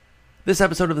This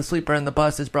episode of The Sleeper and the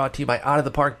Bust is brought to you by Out of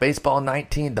the Park Baseball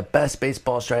 19, the best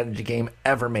baseball strategy game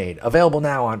ever made. Available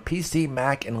now on PC,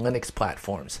 Mac, and Linux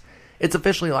platforms. It's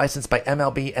officially licensed by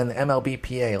MLB and the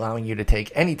MLBPA, allowing you to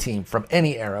take any team from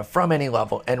any era, from any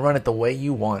level, and run it the way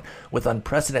you want with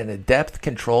unprecedented depth,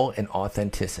 control, and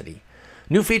authenticity.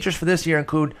 New features for this year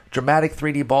include dramatic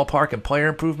 3D ballpark and player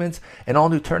improvements, an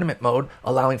all-new tournament mode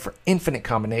allowing for infinite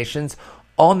combinations,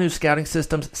 all new scouting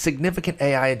systems, significant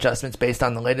AI adjustments based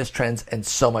on the latest trends, and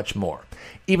so much more.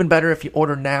 Even better, if you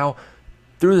order now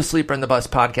through the Sleeper and the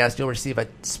Bust podcast, you'll receive a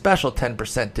special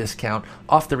 10% discount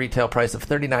off the retail price of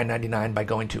 $39.99 by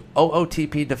going to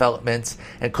OOTP Developments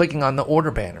and clicking on the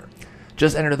order banner.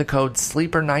 Just enter the code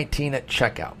SLEEPER19 at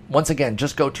checkout. Once again,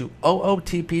 just go to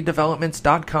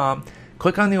ootpdevelopments.com,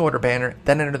 click on the order banner,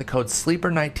 then enter the code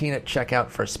SLEEPER19 at checkout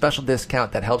for a special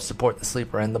discount that helps support the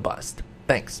Sleeper and the Bust.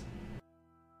 Thanks.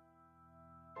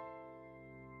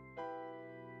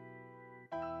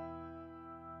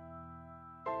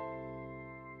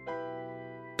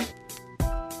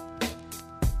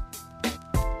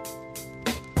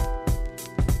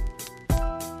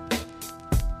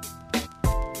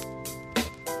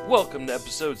 Welcome to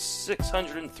episode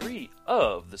 603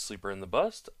 of The Sleeper and the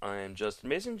Bust. I am Justin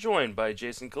Mason, joined by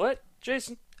Jason Collette.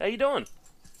 Jason, how you doing?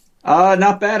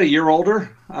 Not bad. A year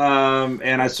older,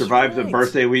 and I survived the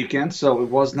birthday weekend, so it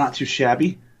was not too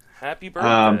shabby. Happy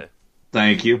birthday!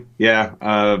 Thank you. Yeah,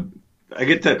 I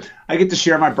get to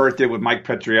share my birthday with Mike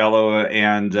Petriello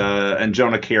and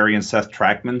Jonah Carey and Seth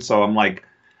Trackman. So I'm like,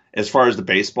 as far as the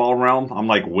baseball realm, I'm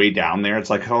like way down there. It's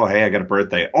like, oh hey, I got a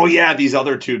birthday. Oh yeah, these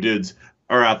other two dudes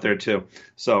are out there too.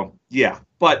 So yeah,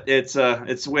 but it's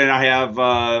when I have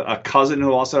a cousin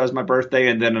who also has my birthday,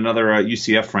 and then another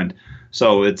UCF friend.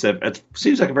 So it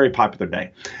seems like a very popular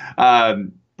day.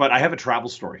 But I have a travel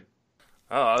story.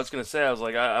 Oh, I was gonna say, I was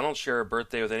like, I don't share a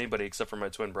birthday with anybody except for my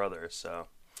twin brother. So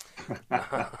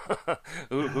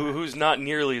who's not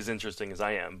nearly as interesting as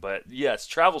I am. But yes,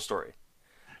 travel story.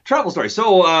 Travel story.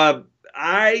 So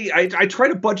I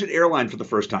tried a budget airline for the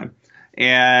first time,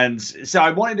 and so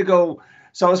I wanted to go.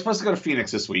 So I was supposed to go to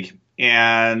Phoenix this week,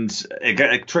 and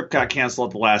a trip got canceled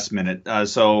at the last minute,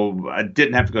 so I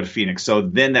didn't have to go to Phoenix. So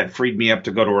then that freed me up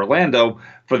to go to Orlando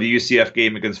for the UCF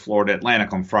game against Florida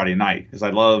Atlantic on Friday night, because I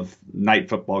love night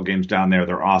football games down there.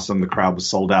 They're awesome. The crowd was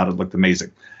sold out. It looked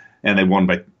amazing, and they won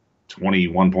by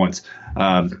 21 points,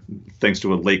 thanks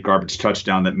to a late garbage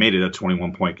touchdown that made it a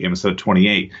 21-point game instead of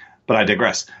 28. But I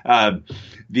digress.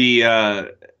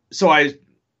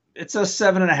 It's a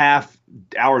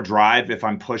 7.5-hour drive if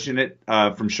I'm pushing it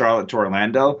from Charlotte to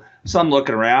Orlando. So I'm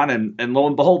looking around, and lo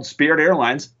and behold, Spirit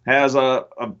Airlines has a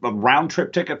round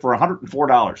trip ticket for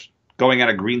 $104 going out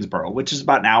of Greensboro, which is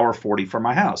about an hour 40 from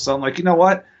my house. So I'm like, you know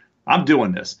what? I'm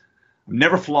doing this. I've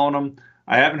never flown them.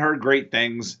 I haven't heard great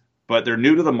things, but they're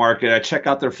new to the market. I check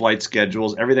out their flight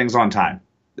schedules. Everything's on time.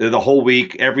 The whole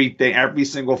week, every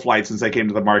single flight since they came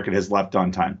to the market has left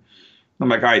on time. I'm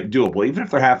like, all right, doable. Even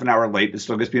if they're half an hour late, it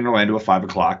still gets me in Orlando at 5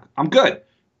 o'clock. I'm good.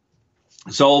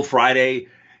 So Friday,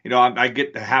 I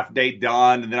get the half day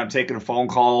done, and then I'm taking a phone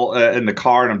call in the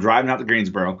car, and I'm driving out to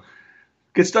Greensboro.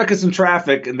 Get stuck in some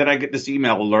traffic, and then I get this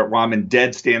email alert while I'm in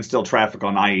dead standstill traffic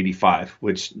on I-85,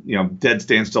 which, dead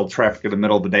standstill traffic in the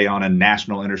middle of the day on a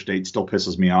national interstate still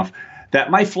pisses me off. That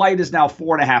my flight is now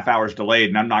 4.5 hours delayed,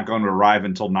 and I'm not going to arrive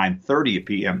until 9:30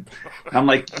 p.m. And I'm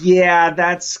like, yeah,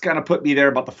 that's going to put me there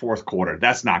about the fourth quarter.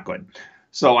 That's not good.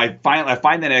 So I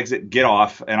find that exit, get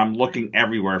off, and I'm looking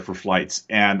everywhere for flights.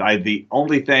 And I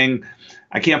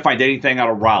can't find anything out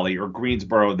of Raleigh or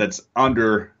Greensboro that's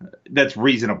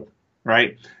reasonable,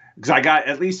 right? Because I got,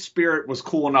 at least Spirit was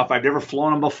cool enough. I've never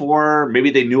flown them before. Maybe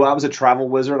they knew I was a travel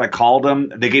wizard. I called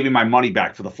them. They gave me my money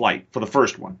back for the flight, for the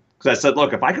first one. Because I said,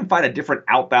 look, if I can find a different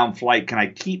outbound flight, can I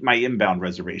keep my inbound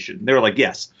reservation? They were like,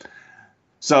 yes.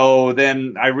 So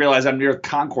then I realized I'm near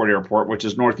Concord Airport, which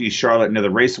is northeast Charlotte near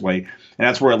the Raceway, and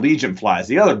that's where Allegiant flies,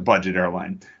 the other budget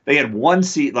airline. They had one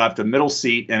seat left, a middle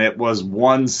seat, and it was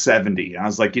 $170. And I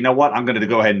was like, you know what? I'm going to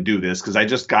go ahead and do this because I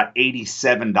just got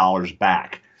 $87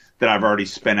 back that I've already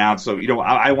spent out. So,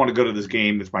 I want to go to this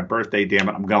game. It's my birthday. Damn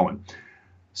it, I'm going.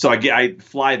 So I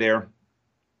fly there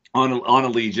on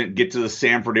Allegiant, get to the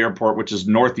Sanford Airport, which is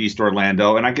northeast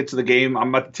Orlando, and I get to the game.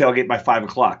 I'm at the tailgate by 5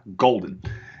 o'clock, golden.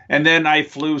 And then I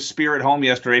flew Spirit home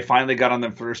yesterday, finally got on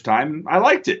the first time. I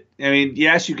liked it. I mean,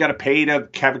 yes, you got to pay to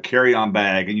have a carry-on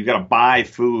bag, and you got to buy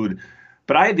food.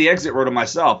 But I had the exit row to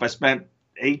myself. I spent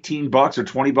 $18 or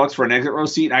 $20 for an exit row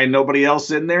seat. I had nobody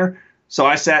else in there. So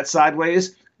I sat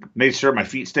sideways, made sure my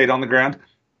feet stayed on the ground.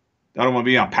 I don't want to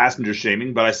be on passenger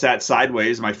shaming, but I sat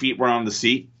sideways. My feet were on the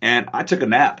seat, and I took a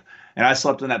nap. And I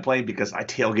slept in that plane because I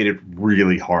tailgated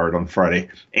really hard on Friday,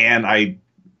 and I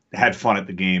had fun at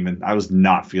the game, and I was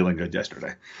not feeling good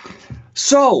yesterday.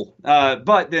 So,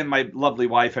 but then my lovely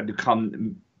wife had to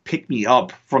come pick me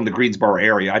up from the Greensboro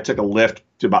area. I took a Lyft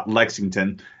to about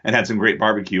Lexington and had some great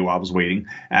barbecue while I was waiting,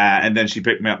 and then she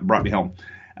picked me up and brought me home.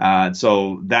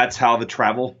 So that's how the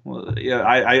travel.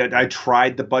 I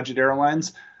tried the budget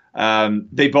airlines.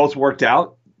 They both worked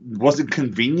out. It wasn't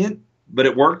convenient, but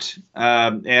it worked.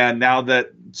 And now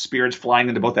that Spirit's flying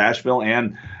into both Asheville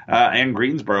and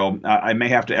Greensboro, I may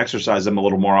have to exercise them a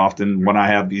little more often when I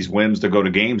have these whims to go to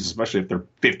games, especially if they're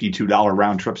 $52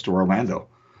 round trips to Orlando.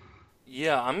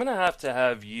 Yeah, I'm gonna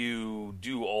have you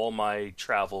do all my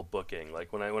travel booking.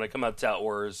 Like when I come out to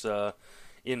Outdoors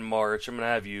in March, I'm gonna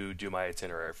have you do my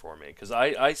itinerary for me because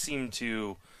I seem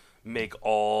to make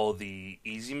all the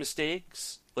easy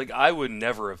mistakes. Like I would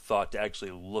never have thought to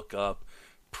actually look up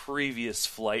previous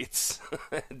flights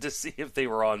to see if they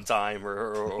were on time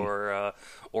or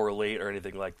late or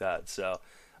anything like that. So.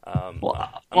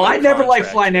 I never like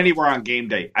flying anywhere on game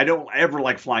day. I don't ever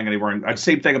like flying anywhere.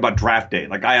 Same thing about draft day.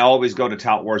 Like I always go to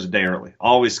Tout Wars a day early.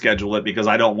 Always schedule it because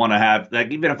I don't want to have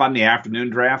even if I'm the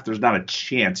afternoon draft, there's not a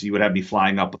chance you would have me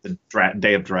flying up at the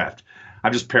day of draft.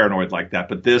 I'm just paranoid like that.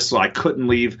 But so I couldn't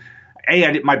leave.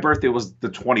 My birthday was the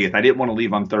 20th. I didn't want to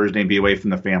leave on Thursday and be away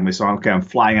from the family. So I'm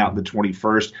flying out the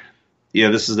 21st.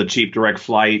 This is a cheap direct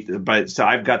flight, but so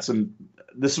I've got some.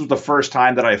 This was the first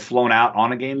time that I've flown out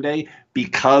on a game day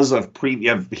because of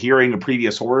hearing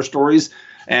previous horror stories.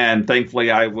 And thankfully,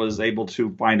 I was able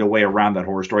to find a way around that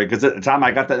horror story because at the time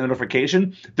I got that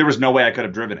notification, there was no way I could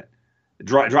have driven it.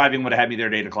 Driving would have had me there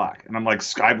at 8 o'clock. And I'm like,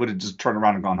 I would have just turned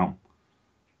around and gone home.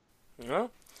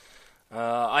 Well,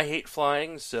 I hate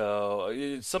flying, so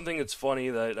it's something that's funny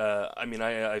that,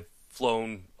 I've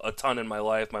flown a ton in my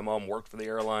life. My mom worked for the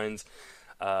airlines.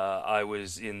 I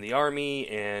was in the Army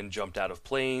and jumped out of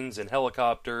planes and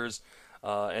helicopters.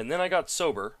 And then I got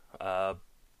sober a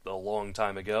long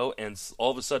time ago and all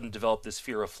of a sudden developed this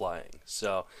fear of flying.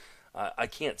 So I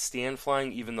can't stand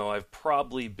flying, even though I've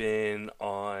probably been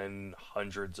on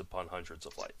hundreds upon hundreds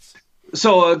of flights.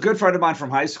 So a good friend of mine from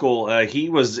high school, he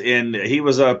was a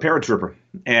paratrooper.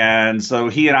 And so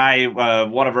he and I,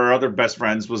 one of our other best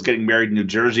friends was getting married in New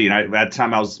Jersey. And at the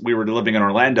time we were living in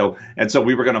Orlando. And so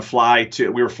we were flying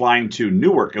to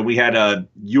Newark, and we had a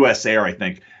US Air, I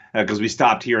think, because we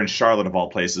stopped here in Charlotte of all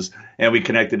places, and we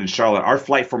connected in Charlotte. Our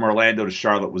flight from Orlando to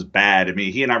Charlotte was bad. I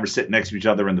mean, he and I were sitting next to each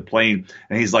other in the plane,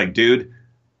 and he's like, dude,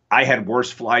 I had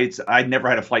worse flights. I'd never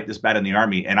had a flight this bad in the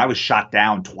Army, and I was shot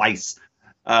down twice.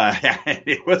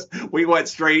 We went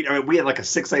straight. I mean, we had like a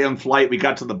 6 a.m. flight. We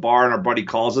got to the bar, and our buddy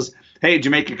calls us. Hey, did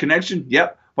you make your connection?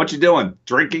 Yep. What you doing?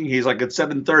 Drinking? He's like, it's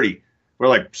 7:30. We're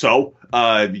like, so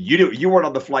you weren't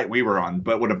on the flight we were on.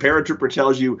 But when a paratrooper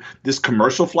tells you this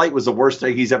commercial flight was the worst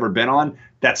thing he's ever been on,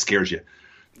 that scares you.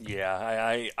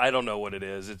 Yeah, I don't know what it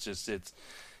is. It's just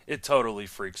it totally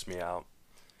freaks me out.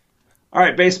 All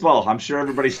right, baseball. I'm sure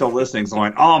everybody still listening is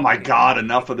going, oh my God,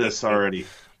 enough of this already.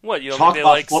 What, you don't think they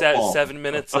like 7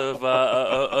 minutes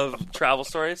of travel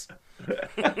stories?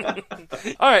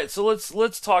 All right, so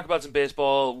let's talk about some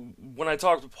baseball. When I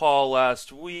talked to Paul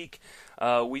last week,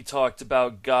 we talked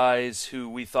about guys who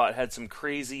we thought had some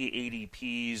crazy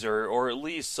ADPs or at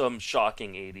least some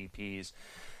shocking ADPs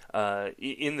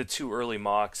in the too early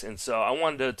mocks. And so I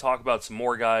wanted to talk about some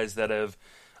more guys that have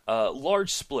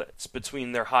large splits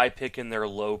between their high pick and their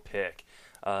low pick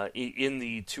in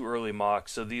the too early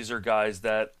mocks. So these are guys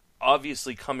that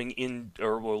obviously coming in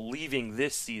or leaving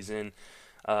this season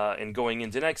and going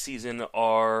into next season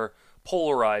are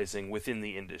polarizing within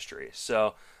the industry.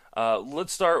 So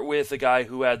let's start with a guy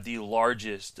who had the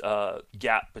largest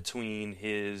gap between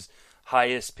his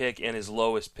highest pick and his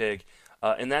lowest pick,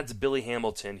 and that's Billy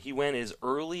Hamilton. He went as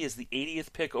early as the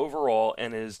 80th pick overall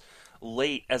and as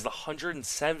late as the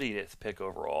 170th pick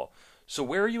overall. So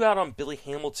where are you at on Billy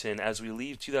Hamilton as we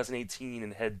leave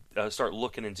 2018 and start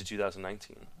looking into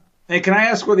 2019? Hey, can I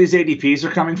ask where these ADPs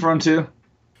are coming from too?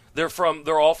 They're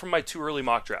all from my too early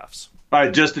mock drafts. All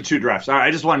right, just the 2 drafts. All right,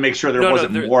 I just want to make sure there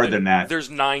wasn't more than that. There's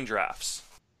 9 drafts.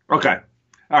 Okay.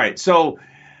 All right, so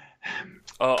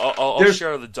I'll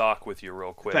share the doc with you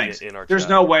real quick. Thanks. In our there's chat.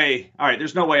 no way. All right,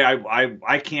 there's no way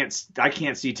I can't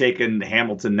see taking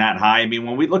Hamilton that high. I mean,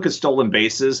 when we look at stolen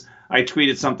bases, I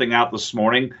tweeted something out this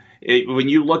morning. When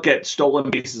you look at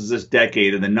stolen bases this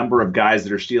decade and the number of guys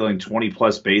that are stealing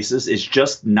 20-plus bases, it's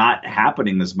just not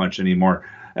happening as much anymore.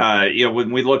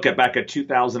 When we look back at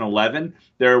 2011,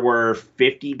 there were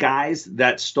 50 guys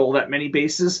that stole that many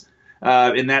bases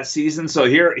in that season. So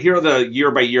here are the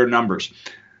year-by-year numbers.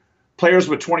 players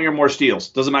with 20 or more steals.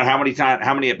 Doesn't matter how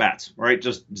many at bats, right?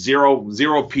 Just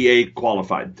zero PA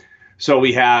qualified. So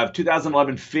we have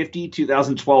 2011 50,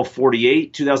 2012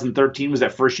 48, 2013 was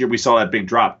that first year we saw that big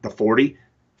drop, the 40.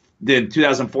 Then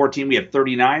 2014 we had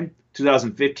 39,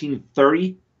 2015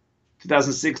 30,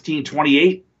 2016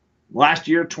 28, last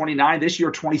year 29, this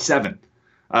year 27.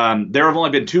 There have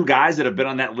only been 2 guys that have been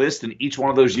on that list in each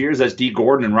one of those years. That's D.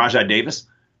 Gordon and Rajai Davis.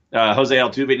 Jose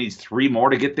Altuve needs 3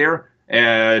 more to get there.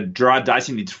 Gerard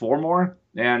Dyson needs 4 more,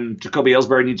 and Jacoby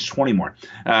Ellsbury needs 20 more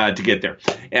to get there.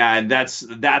 And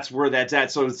that's where that's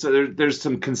at. So there's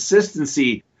some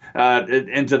consistency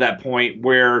into that point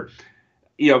where,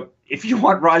 if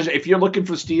you're looking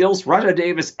for steals, Rajai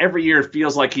Davis every year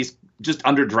feels like he's just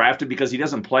underdrafted because he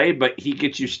doesn't play, but he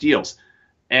gets you steals.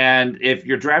 And if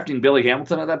you're drafting Billy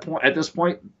Hamilton at this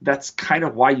point, that's kind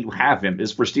of why you have him,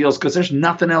 is for steals, because there's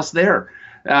nothing else there.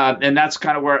 And that's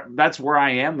kind of where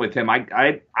I am with him.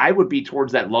 I would be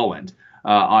towards that low end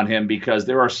on him, because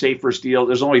there are safer steals.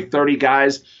 There's only 30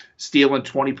 guys stealing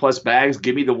 20 plus bags.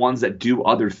 Give me the ones that do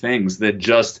other things than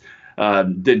just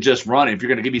run. If you're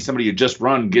going to give me somebody who just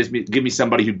run, give me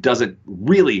somebody who doesn't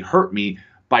really hurt me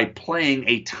by playing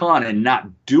a ton and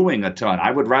not doing a ton.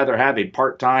 I would rather have a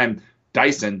part-time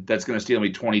Dyson that's going to steal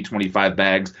me 20, 25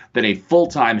 bags than a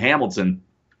full-time Hamilton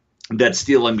that's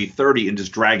stealing me 30 and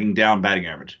just dragging down batting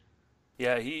average.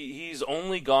 Yeah, he's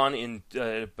only gone in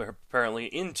apparently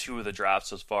in 2 of the drafts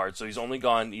so far. So he's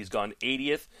gone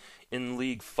 80th in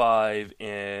League 5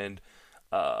 and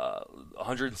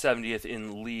 170th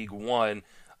in League 1.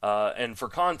 And for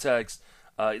context,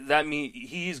 that means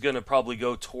he's going to probably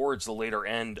go towards the later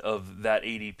end of that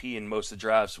ADP in most of the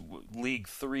drafts. League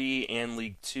 3 and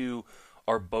League 2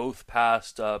 are both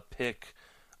past pick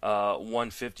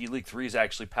 150. League 3 is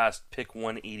actually past pick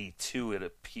 182, it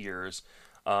appears.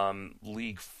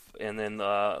 League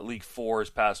 4 is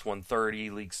past 130.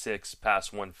 League 6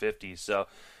 past 150. So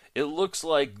it looks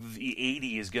like the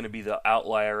 80 is going to be the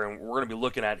outlier, and we're going to be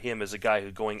looking at him as a guy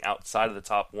who's going outside of the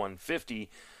top 150.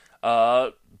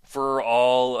 For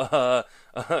all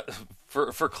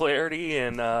for clarity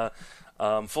and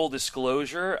full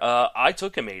disclosure, I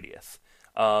took him 80th.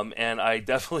 And I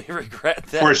definitely regret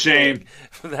that. For shame.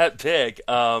 That pick.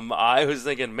 I was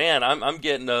thinking, man, I'm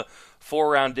getting a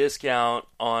 4-round discount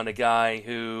on a guy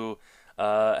who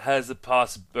has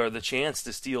the chance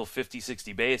to steal 50,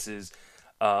 60 bases.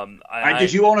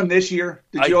 Did you own him this year?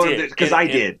 Did you own him? Because I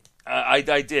did. I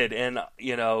did, and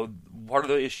part of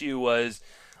the issue was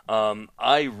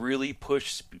I really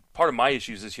pushed. Part of my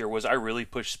issues this year was I really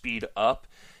pushed speed up,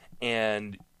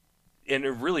 and it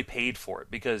really paid for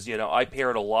it, because I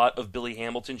paired a lot of Billy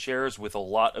Hamilton shares with a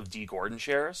lot of D. Gordon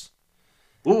shares,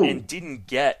 and didn't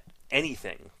get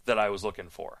anything that I was looking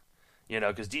for.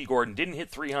 Because D. Gordon didn't hit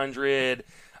 300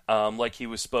 like he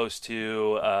was supposed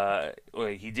to.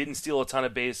 He didn't steal a ton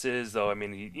of bases, though. I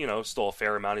mean, he stole a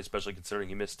fair amount, especially considering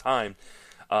he missed time.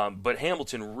 But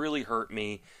Hamilton really hurt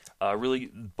me. Really,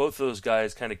 both of those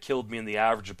guys kind of killed me in the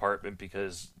average department,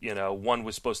 because one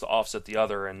was supposed to offset the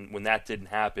other, and when that didn't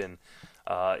happen,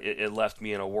 it left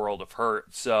me in a world of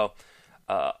hurt. So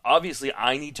obviously,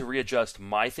 I need to readjust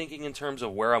my thinking in terms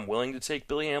of where I'm willing to take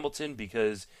Billy Hamilton,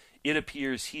 because it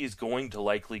appears he is going to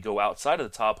likely go outside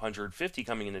of the top 150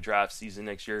 coming into draft season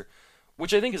next year,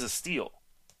 which I think is a steal.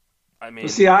 I mean,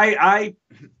 I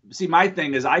my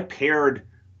thing is I paired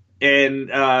in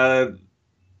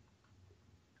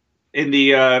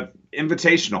the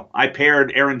Invitational, I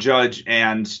paired Aaron Judge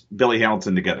and Billy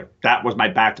Hamilton together. That was my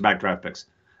back-to-back draft picks.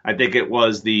 I think it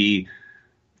was the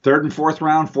 3rd and 4th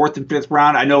round, 4th and 5th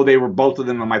round. I know they were both of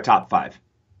them in my top 5.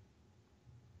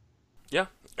 Yeah,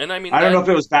 and I mean, I don't know if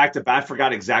it was back-to-back. I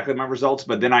forgot exactly my results,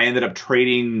 but then I ended up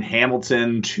trading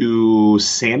Hamilton to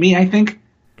Sammy, I think.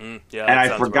 Yeah, and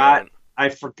I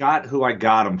forgot who I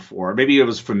got him for. Maybe it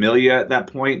was Familia at that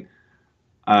point.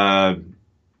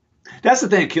 That's the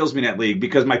thing that kills me in that league,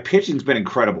 because my pitching's been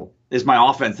incredible. It's my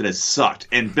offense that has sucked.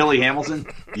 And Billy Hamilton,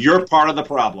 you're part of the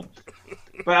problem.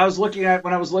 But when I was looking at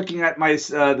my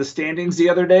the standings the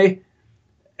other day,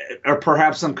 or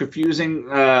perhaps I'm confusing.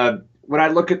 When I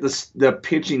look at the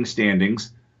pitching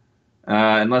standings,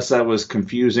 unless I was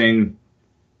confusing.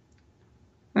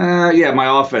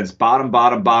 My offense,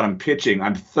 bottom pitching.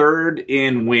 I'm 3rd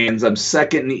in wins. I'm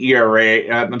 2nd in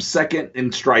ERA. I'm 2nd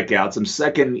in strikeouts. I'm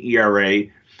 2nd in ERA.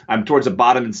 I'm towards the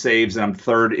bottom in saves, and I'm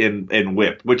 3rd in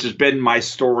whip, which has been my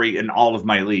story in all of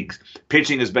my leagues.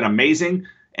 Pitching has been amazing,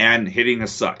 and hitting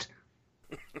has sucked.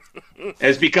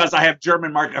 It's because I have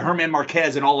Herman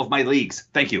Marquez in all of my leagues.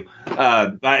 Thank you.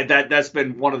 That's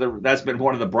been one of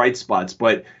the bright spots.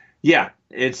 But yeah,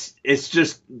 it's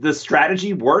just the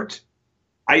strategy worked.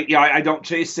 I don't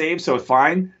chase saves, so it's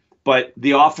fine. But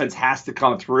the offense has to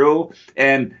come through.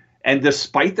 And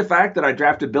despite the fact that I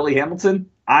drafted Billy Hamilton,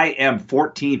 I am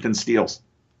 14th in steals.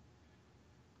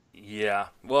 Yeah,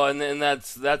 well, and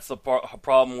that's the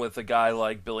problem with a guy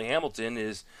like Billy Hamilton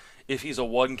is if he's a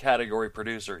one category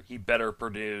producer, he better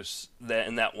produce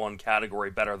in that one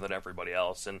category better than everybody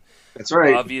else. And that's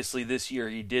right. Obviously, this year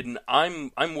he didn't.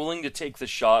 I'm willing to take the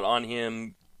shot on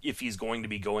him if he's going to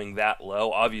be going that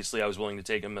low. Obviously, I was willing to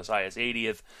take him as high as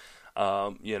 80th.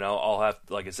 I'll have,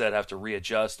 like I said, have to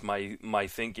readjust my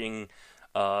thinking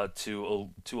to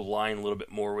align a little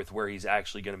bit more with where he's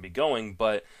actually going to be going,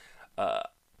 but.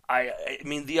 I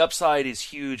mean, the upside is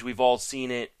huge. We've all seen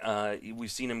it.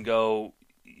 We've seen him go,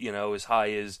 as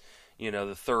high as,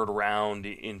 the third round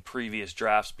in previous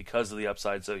drafts because of the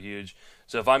upside so huge.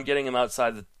 So if I'm getting him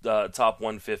outside the top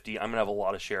 150, I'm going to have a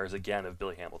lot of shares again of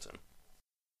Billy Hamilton.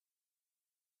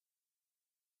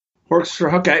 Works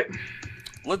for, okay.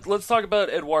 Let's talk about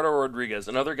Eduardo Rodriguez,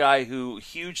 another guy who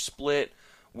huge split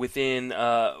within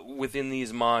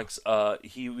these mocks.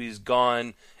 He was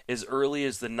gone as early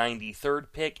as the 93rd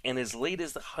pick and as late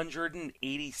as the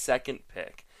 182nd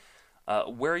pick.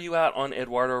 Where are you at on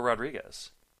Eduardo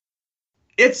Rodriguez?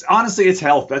 It's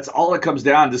health. That's all it comes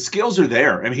down. The skills are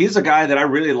there. I mean, he's a guy that I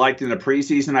really liked in the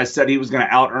preseason. I said he was going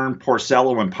to out-earn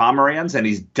Porcello and Pomeranz, and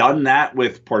he's done that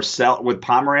with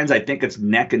Pomeranz. I think it's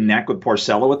neck and neck with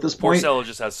Porcello at this point. Porcello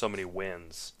just has so many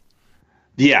wins.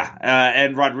 Yeah,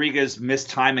 and Rodriguez missed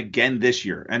time again this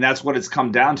year, and that's what it's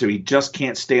come down to. He just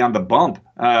can't stay on the bump.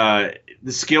 The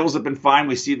skills have been fine.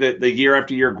 We see the year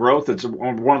after year growth. It's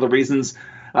one of the reasons.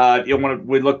 When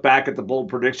we look back at the bold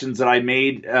predictions that I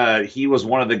made, he was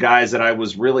one of the guys that I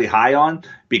was really high on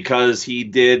because he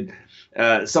did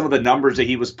some of the numbers that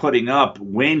he was putting up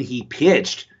when he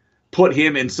pitched, put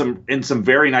him in some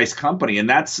very nice company, and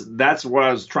that's what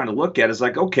I was trying to look at. Is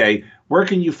like, okay, where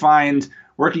can you find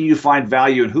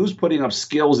value and who's putting up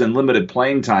skills and limited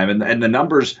playing time? And the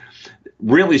numbers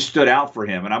really stood out for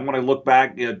him. And I'm going to look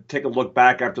back, take a look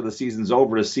back after the season's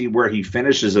over to see where he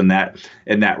finishes in that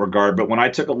regard. But when I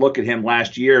took a look at him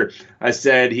last year, I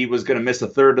said he was going to miss a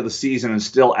third of the season and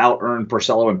still out-earn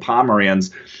Porcello and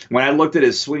Pomeranz. When I looked at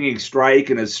his swinging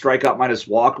strike and his strikeout minus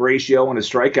walk ratio and his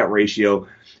strikeout ratio,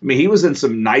 I mean, he was in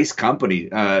some nice company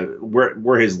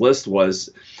where his list was.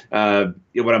 When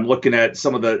I'm looking at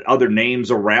some of the other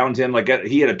names around him, like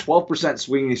he had a 12%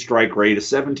 swinging strike rate, a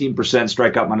 17%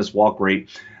 strikeout minus walk rate,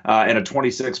 and a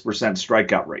 26%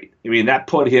 strikeout rate. I mean, that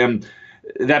put him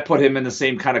in the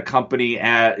same kind of company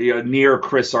near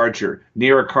Chris Archer,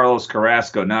 near Carlos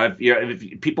Carrasco. Now,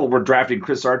 if people were drafting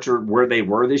Chris Archer where they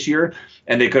were this year,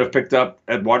 and they could have picked up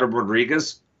Eduardo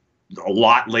Rodriguez a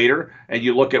lot later, and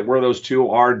you look at where those two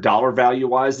are dollar value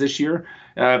wise this year,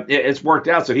 it's worked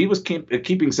out. So he was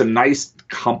keeping some nice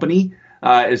company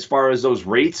as far as those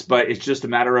rates, but it's just a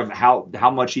matter of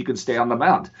how much he can stay on the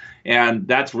mound. And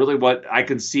that's really what I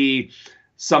can see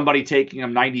somebody taking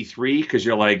him 93 because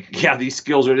you're like, yeah, these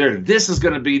skills are there. This is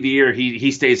going to be the year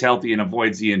he stays healthy and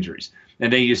avoids the injuries.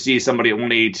 And then you see somebody at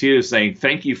 182 saying,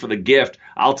 thank you for the gift.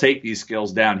 I'll take these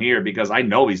skills down here because I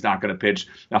know he's not going to pitch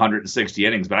 160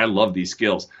 innings, but I love these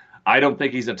skills. I don't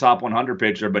think he's a top 100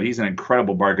 pitcher, but he's an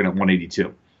incredible bargain at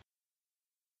 182.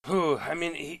 I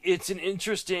mean, it's an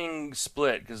interesting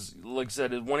split because, like I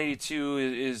said, 182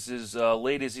 is as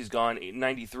late as he's gone.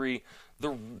 93,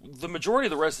 the majority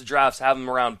of the rest of the drafts have him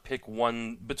around pick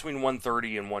one between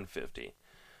 130 and 150,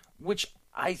 which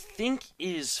I think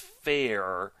is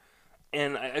fair.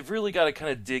 And I've really got to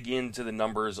kind of dig into the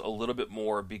numbers a little bit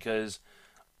more because,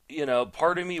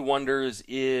 part of me wonders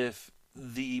if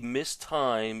the missed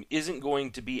time isn't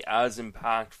going to be as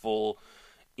impactful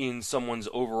in someone's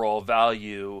overall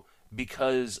value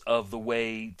because of the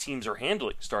way teams are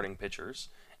handling starting pitchers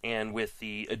and with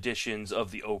the additions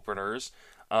of the openers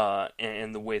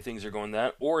and the way things are going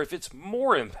or if it's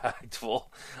more impactful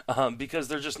because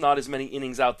there's just not as many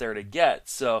innings out there to get.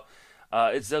 So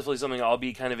it's definitely something I'll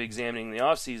be kind of examining in the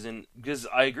offseason because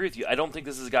I agree with you. I don't think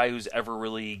this is a guy who's ever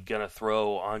really going to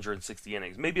throw 160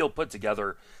 innings. Maybe he'll put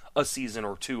together a season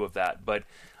or two of that, but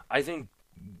I think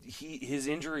his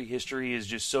injury history is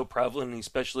just so prevalent,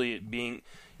 especially it being,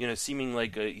 seeming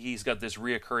like he's got this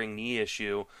reoccurring knee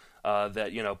issue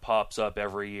that, pops up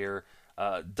every year.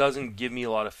 Doesn't give me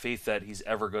a lot of faith that he's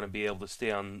ever going to be able to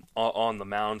stay on the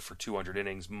mound for 200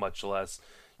 innings, much less,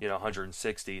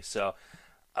 160. So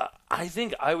I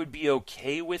think I would be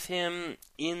okay with him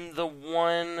in the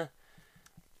one.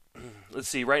 Let's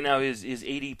see. Right now, his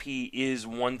ADP is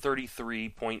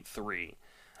 133.3.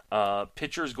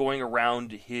 Pitchers going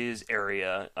around his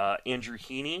area: Andrew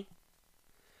Heaney,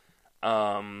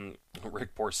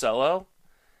 Rick Porcello,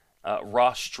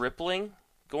 Ross Stripling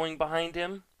going behind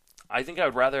him. I think I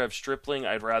would rather have Stripling.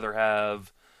 I'd rather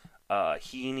have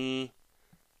Heaney,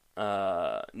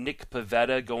 Nick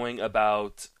Pivetta going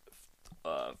about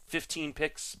 15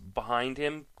 picks behind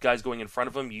him. Guys going in front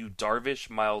of him: Yu Darvish,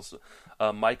 Miles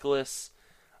Michaelis,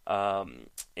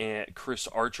 and Chris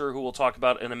Archer, who we'll talk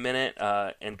about in a minute,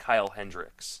 and Kyle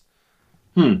Hendricks.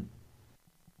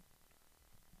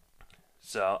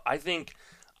 So I think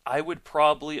I would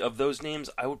probably, of those names,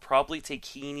 I would probably take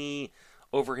Heaney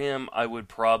over him. I would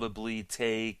definitely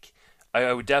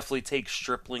take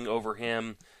Stripling over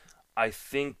him. I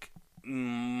think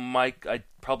I'd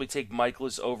probably take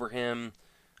Michaelis over him.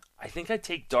 I think I'd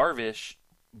take Darvish,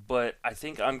 but I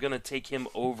think I'm going to take him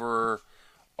over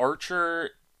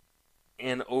Archer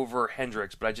and over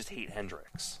Hendricks, but I just hate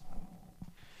Hendricks.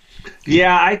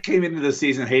 Yeah, I came into the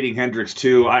season hating Hendricks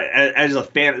too. As a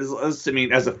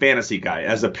fantasy guy,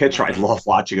 as a pitcher, I love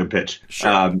watching him pitch.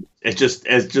 Sure. It's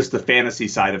just the fantasy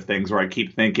side of things where I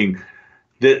keep thinking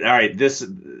that, all right, this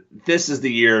is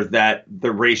the year that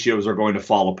the ratios are going to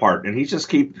fall apart, and he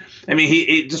just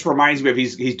reminds me of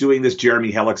he's doing this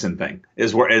Jeremy Hellickson thing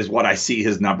is what I see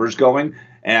his numbers going,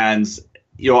 and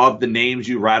of the names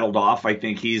you rattled off, I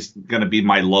think he's going to be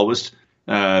my lowest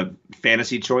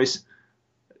fantasy choice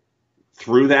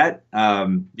through that,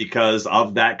 because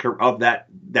of that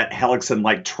Hellickson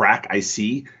like track I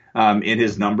see in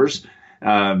his numbers.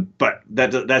 But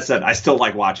that said, I still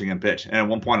like watching him pitch, and at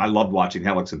one point I loved watching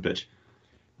Hellickson pitch.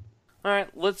 All right,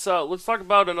 let's talk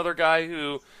about another guy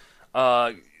who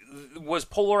was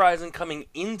polarizing coming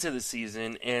into the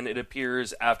season, and it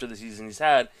appears after the season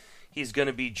he's going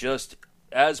to be just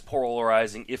as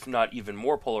polarizing, if not even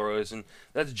more polarizing.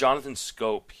 That's Jonathan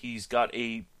Schoop. He's got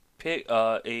a pick,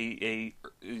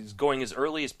 is going as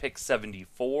early as pick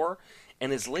 74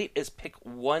 and as late as pick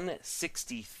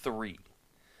 163.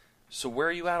 So where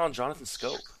are you at on Jonathan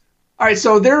Schoop? All right,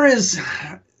 so there is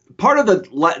part of the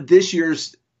last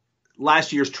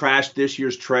year's trash, this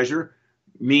year's treasure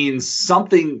means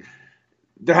something.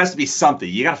 There has to be something.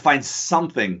 You got to find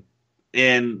something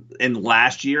in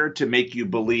last year to make you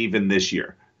believe in this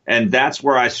year, and that's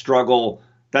where I struggle.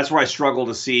 That's where I struggle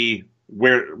to see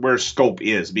where Schoop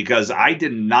is, because I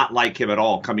did not like him at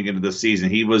all coming into the season.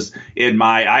 He was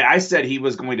I said he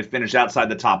was going to finish outside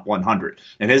the top 100,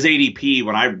 and his ADP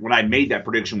when I made that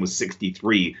prediction was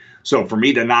 63. So for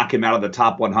me to knock him out of the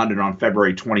top 100 on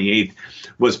February 28th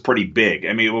was pretty big.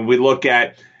 I mean, when we look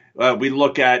at I was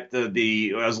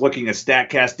looking at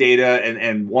StatCast data,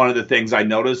 and one of the things I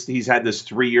noticed, he's had this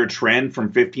 3-year trend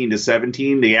from 15 to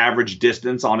 17. The average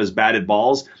distance on his batted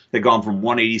balls had gone from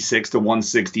 186 to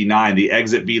 169. The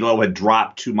exit velo had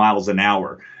dropped 2 miles an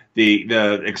hour.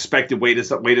 The expected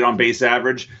weighted on base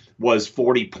average was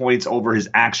 40 points over his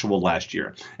actual last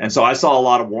year. And so I saw a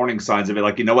lot of warning signs of it,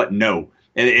 like, you know what, no.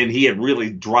 And he had really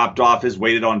dropped off. His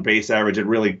weighted on base average had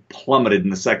really plummeted in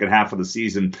the second half of the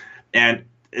season. And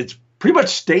it's pretty much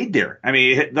stayed there. I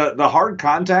mean, the hard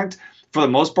contact, for the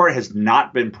most part, has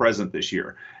not been present this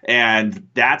year. And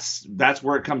that's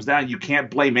where it comes down. You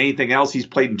can't blame anything else. He's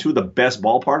played in 2 of the best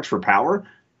ballparks for power,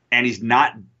 and he's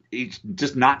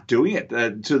just not doing it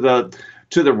to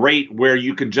the rate where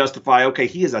you can justify, okay,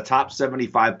 he is a top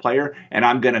 75 player, and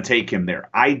I'm going to take him there.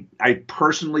 I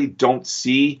personally don't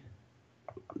see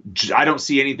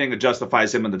anything that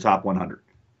justifies him in the top 100.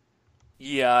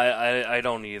 Yeah, I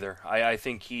don't either. I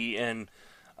think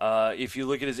if you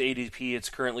look at his ADP,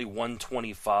 it's currently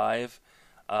 125,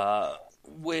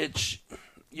 which,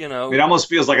 it almost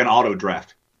feels like an auto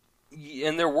draft.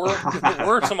 And there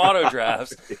were some auto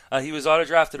drafts. He was auto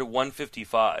drafted at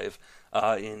 155,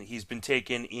 and he's been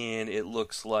taken in, it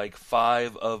looks like,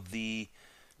 5 of the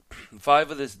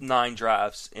 9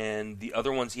 drafts, and the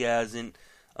other ones he hasn't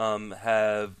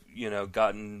have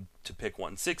gotten to pick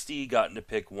 160, gotten to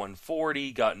pick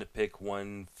 140, gotten to pick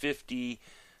 150,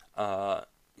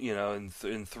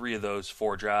 in 3 of those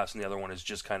 4 drafts, and the other one has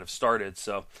just kind of started.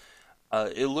 So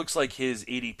it looks like his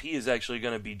ADP is actually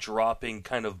going to be dropping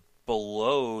kind of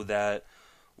below that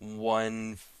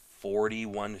 140,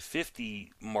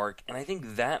 150 mark, and I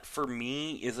think that for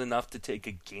me is enough to take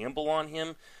a gamble on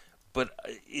him, but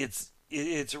it's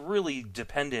really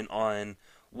dependent on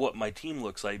what my team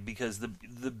looks like, because the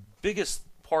biggest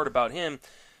part about him,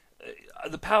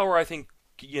 the power, I think,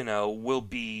 will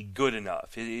be good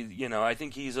enough. I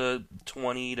think he's a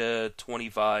 20 to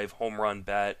 25 home run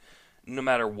bat no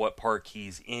matter what park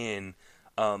he's in.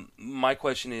 My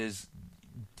question is,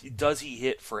 does he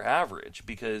hit for average?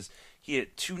 Because he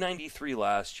hit 293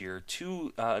 last year,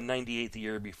 298 the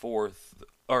year before,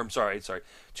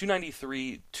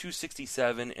 293,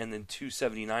 267, and then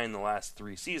 279 in the last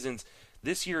 3 seasons.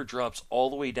 This year drops all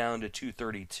the way down to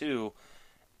 232,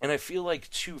 and I feel like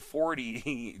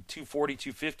 240,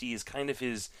 250 is kind of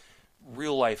his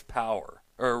real-life power,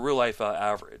 or real-life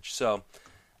average. So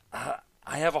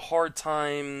I have a hard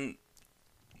time,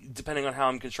 depending on how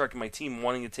I'm constructing my team,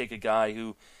 wanting to take a guy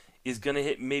who is going to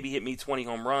hit me 20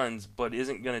 home runs, but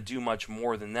isn't going to do much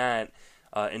more than that.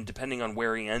 And depending on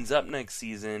where he ends up next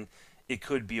season, it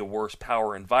could be a worse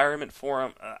power environment for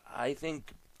him. I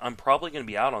think I'm probably going to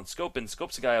be out on Schoop, and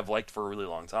Schoop's a guy I've liked for a really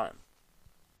long time.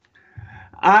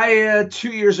 2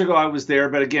 years ago I was there,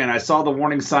 but again, I saw the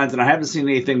warning signs, and I haven't seen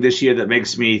anything this year that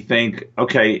makes me think,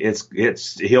 okay,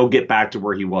 it's he'll get back to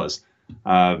where he was.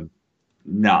 He's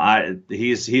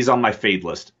on my fade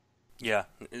list. Yeah.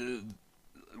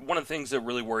 One of the things that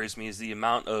really worries me is the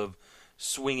amount of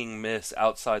swinging miss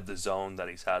outside the zone that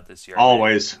he's had this year.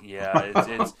 Always.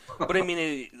 It's but I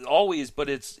mean,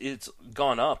 it's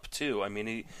gone up too. I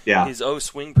mean, his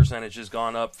swing percentage has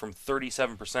gone up from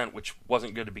 37%, which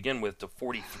wasn't good to begin with, to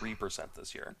 43%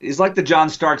 this year. He's like the John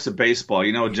Starks of baseball.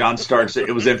 You know, John Starks,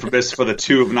 it was infamous for the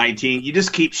 2 of 19. You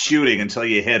just keep shooting until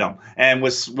you hit him. And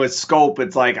with Schoop,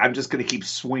 it's like, I'm just going to keep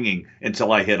swinging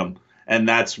until I hit him. And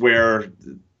that's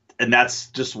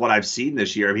just what I've seen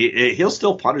this year. I mean, he'll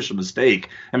still punish a mistake.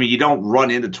 I mean, you don't run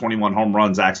into 21 home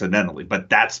runs accidentally, but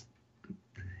that's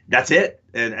it.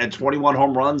 And 21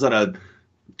 home runs on a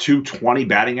 220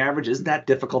 batting average, isn't that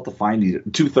difficult to find?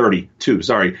 232,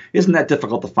 sorry. Isn't that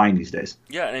difficult to find these days?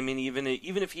 Yeah, I mean, even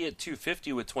if he hit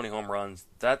 250 with 20 home runs,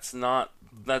 that's not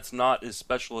as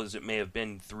special as it may have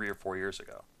been 3 or 4 years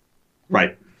ago.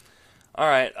 Right. All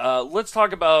right, let's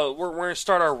talk about. We're going to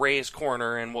start our Rays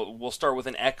corner, and we'll start with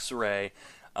an X-ray.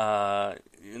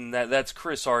 And that's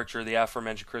Chris Archer, the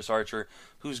aforementioned Chris Archer,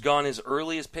 who's gone as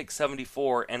early as pick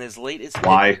 74 and as late as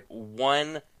pick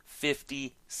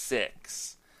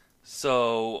 156.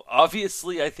 So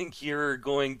obviously, I think you're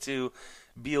going to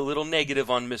be a little negative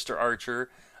on Mr. Archer.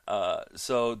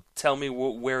 So tell me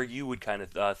where you would kind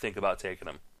of think about taking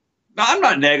him. I'm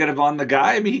not negative on the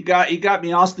guy. I mean, he got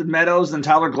me Austin Meadows and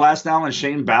Tyler Glasnow and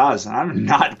Shane Baz. I'm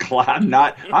happy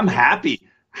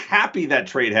that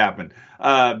trade happened.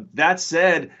 That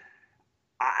said,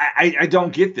 I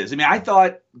don't get this. I mean, I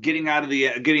thought getting out of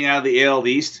the AL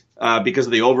East because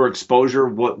of the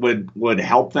overexposure would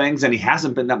help things, and he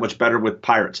hasn't been that much better with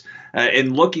Pirates.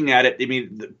 And looking at it, I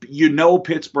mean,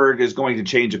 Pittsburgh is going to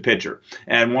change a pitcher.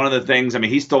 And one of the things, I mean,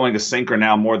 he's throwing a sinker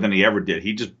now more than he ever did.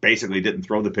 He just basically didn't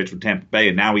throw the pitch with Tampa Bay,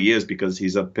 and now he is because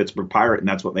he's a Pittsburgh Pirate, and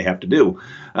that's what they have to do.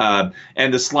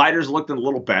 And the sliders looked a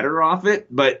little better off it,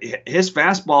 but his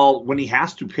fastball, when he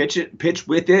has to pitch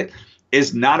with it,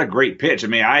 is not a great pitch. I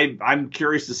mean, I'm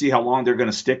curious to see how long they're going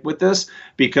to stick with this,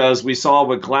 because we saw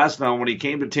with Glasnow when he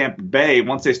came to Tampa Bay,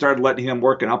 once they started letting him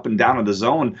working up and down in the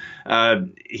zone,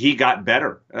 he got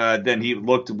better than he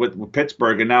looked with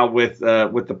Pittsburgh. And now with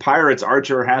the Pirates,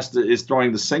 Archer is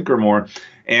throwing the sinker more,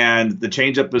 and the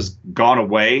changeup has gone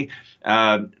away.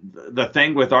 The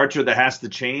thing with Archer that has to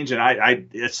change, and I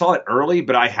saw it early,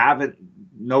 but I haven't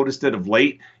noticed it of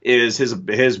late, is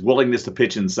his willingness to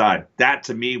pitch inside. That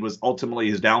to me was ultimately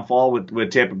his downfall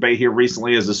with Tampa Bay here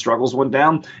recently as the struggles went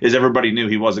down, is everybody knew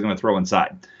he wasn't going to throw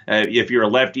inside. If you're a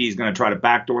lefty, he's going to try to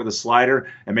backdoor the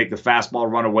slider and make the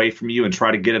fastball run away from you and try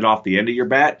to get it off the end of your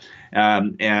bat.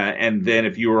 And then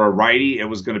if you were a righty, it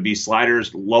was going to be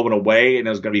sliders low and away, and it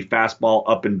was going to be fastball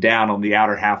up and down on the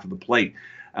outer half of the plate.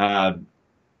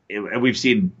 We've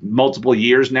seen multiple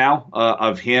years now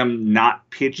of him not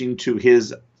pitching to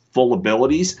his full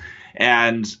abilities,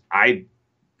 and I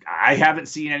haven't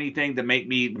seen anything to make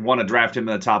me want to draft him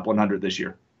in the top 100 this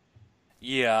year.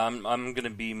 Yeah, I'm going to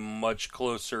be much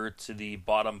closer to the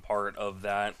bottom part of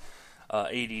that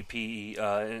ADP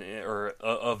or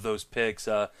of those picks.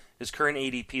 His current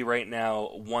ADP right now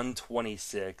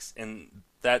 126, and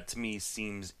that to me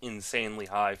seems insanely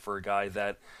high for a guy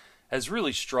that has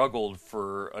really struggled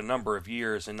for a number of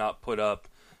years and not put up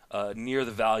near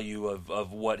the value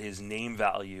of what his name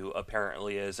value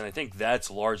apparently is. And I think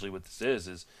that's largely what this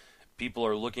is people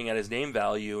are looking at his name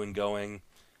value and going,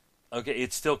 okay,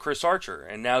 it's still Chris Archer,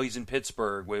 and now he's in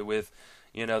Pittsburgh with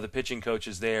the pitching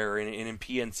coaches there and in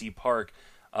PNC Park.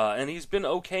 And he's been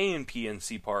okay in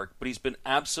PNC Park, but he's been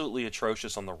absolutely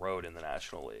atrocious on the road in the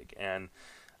National League. And,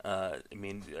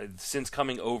 since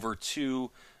coming over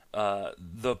to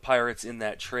the Pirates in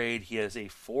that trade, he has a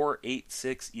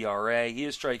 4.86 ERA. He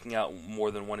is striking out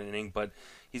more than one inning, but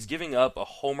he's giving up a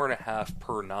homer and a half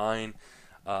per 9.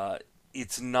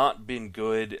 It's not been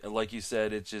good, like you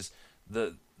said. It's just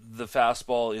the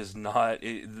fastball is not.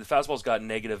 The fastball's got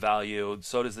negative value.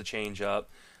 So does the changeup.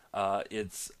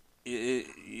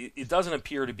 It doesn't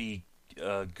appear to be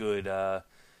good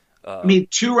I mean,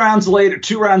 2 rounds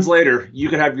later, you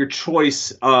could have your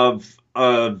choice of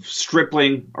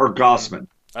Stripling or Gossman.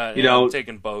 I'm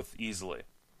taking both easily.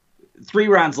 3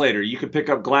 rounds later, you could pick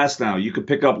up Glasnow. You could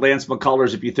pick up Lance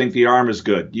McCullers if you think the arm is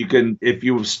good. You can, if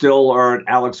you still are an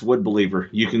Alex Wood believer,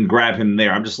 you can grab him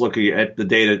there. I'm just looking at the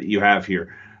data that you have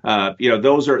here.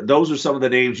 Those are some of the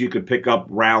names you could pick up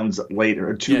rounds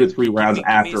later, 2 to 3 rounds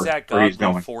after Zach where he's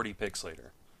going. 40 picks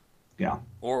later. Yeah.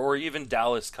 Or even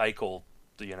Dallas Keuchel,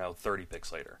 30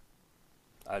 picks later.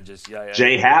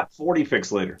 J Happ, 40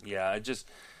 picks later. Yeah,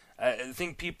 I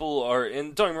think people are,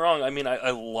 and don't get me wrong, I mean, I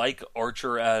like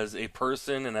Archer as a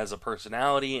person and as a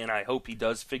personality, and I hope he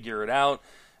does figure it out,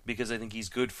 because I think he's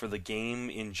good for the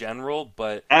game in general,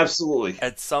 but absolutely,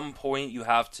 at some point you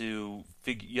have to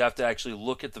actually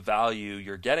look at the value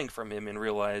you're getting from him and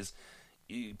realize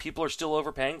people are still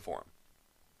overpaying for him.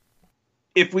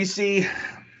 If we see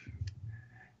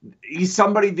he's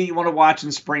somebody that you want to watch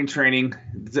in spring training,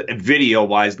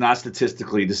 video-wise, not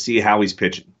statistically, to see how he's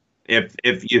pitching.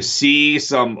 If you see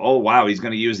some, oh, wow, he's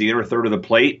going to use the inner third of the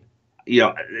plate,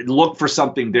 look for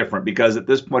something different, because at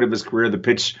this point of his career, the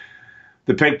pitch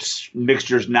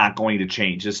mixture is not going to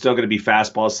change. It's still going to be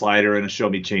fastball, slider, and a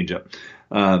show-me changeup.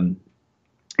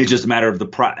 It's just a matter of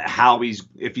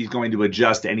if he's going to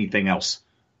adjust to anything else.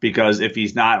 Because if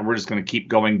he's not, we're just going to keep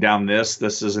going down this.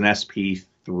 This is an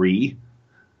SP3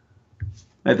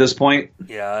 at this point.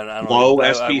 Yeah, and I don't low know,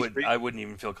 SP3. I wouldn't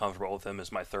even feel comfortable with him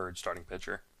as my third starting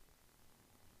pitcher.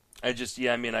 I just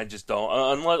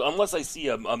don't, unless I see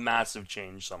a massive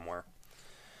change somewhere.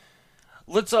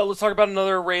 Let's talk about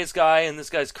another Rays guy, and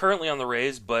this guy's currently on the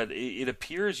Rays, but it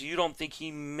appears you don't think he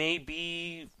may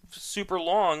be super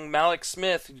long. Mallex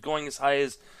Smith going as high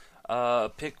as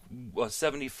pick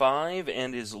 75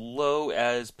 and as low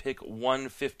as pick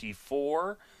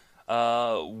 154. What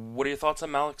are your thoughts on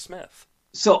Mallex Smith?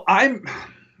 So I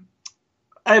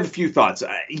have a few thoughts.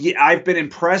 I've been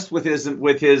impressed with his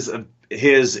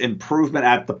improvement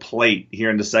at the plate here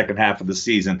in the second half of the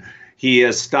season. He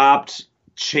has stopped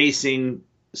trying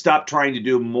to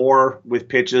do more with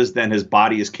pitches than his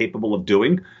body is capable of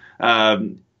doing.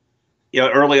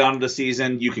 Early on in the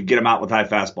season, you could get him out with high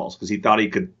fastballs because he thought he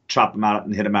could chop them out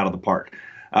and hit them out of the park.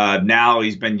 Now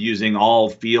he's been using all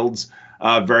fields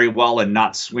very well and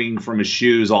not swinging from his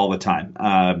shoes all the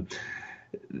time.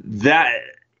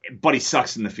 But he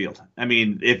sucks in the field. I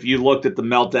mean, if you looked at the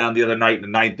meltdown the other night in the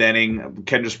ninth inning,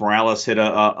 Kendrys Morales hit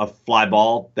a fly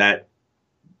ball that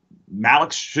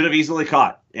Mallex should have easily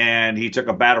caught, and he took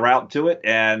a bad route to it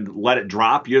and let it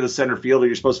drop. You're the center fielder.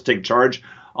 You're supposed to take charge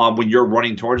when you're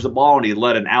running towards the ball, and he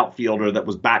let an outfielder that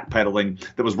was backpedaling,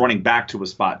 that was running back to a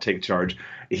spot, take charge.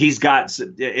 He's got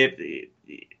it.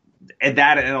 And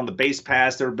on the base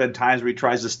pass, there have been times where he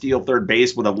tries to steal third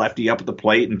base with a lefty up at the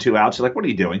plate and 2 outs. You're like, what are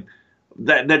you doing?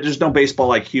 That there's no baseball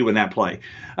IQ in that play.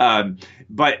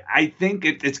 But I think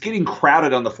it's getting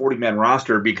crowded on the 40-man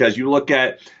roster, because you look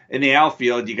at in the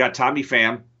outfield, you got Tommy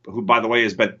Pham, who, by the way,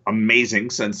 has been amazing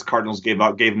since Cardinals gave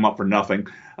him up for nothing.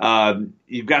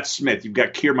 You've got Smith, you've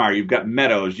got Kiermaier, you've got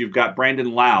Meadows, you've got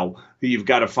Brandon Lau, who you've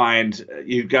got to find.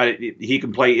 He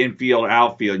can play infield,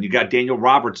 outfield. You got Daniel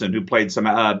Robertson, who played some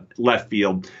left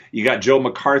field. You got Joe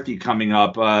McCarthy coming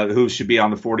up, who should be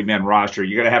on the 40-man roster.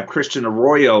 You're going to have Christian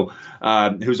Arroyo,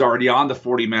 who's already on the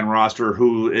 40-man roster,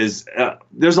 who is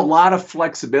there's a lot of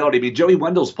flexibility. I mean, Joey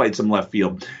Wendell's played some left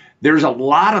field. There's a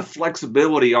lot of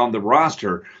flexibility on the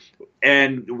roster.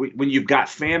 And when you've got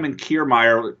Pham and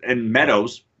Kiermaier and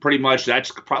Meadows, pretty much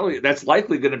that's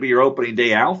likely going to be your opening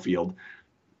day outfield.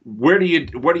 What do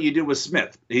you do with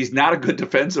Smith? He's not a good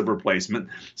defensive replacement.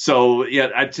 So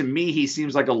yeah, to me, he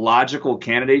seems like a logical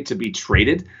candidate to be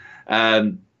traded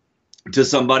to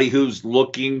somebody who's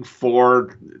looking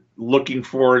for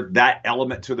that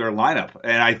element to their lineup.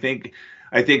 And I think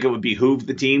it would behoove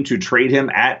the team to trade him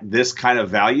at this kind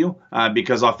of value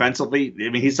because offensively, I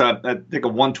mean, he's I think a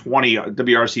 120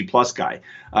 WRC plus guy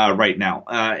right now,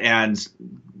 and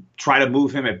try to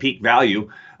move him at peak value.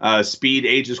 Speed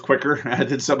ages quicker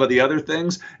than some of the other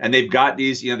things, and they've got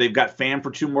they've got Pham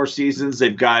for 2 more seasons.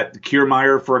 They've got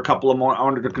Kiermaier for a couple of more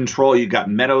under control. You've got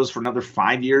Meadows for another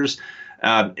 5 years.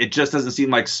 It just doesn't seem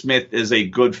like Smith is a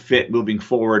good fit moving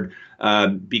forward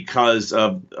because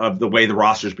of the way the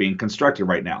roster is being constructed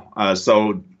right now.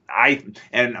 So I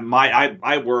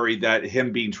worry that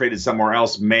him being traded somewhere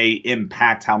else may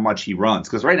impact how much he runs,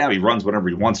 because right now he runs whenever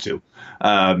he wants to,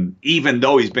 even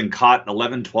though he's been caught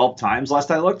 11, 12 times last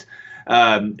I looked.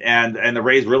 And the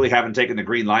Rays really haven't taken the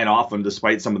green line off him,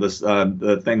 despite some of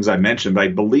the things I mentioned. But I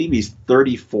believe he's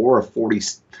 34 or 40.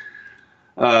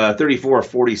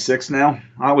 34-46 now.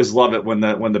 I always love it when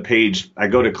the page, I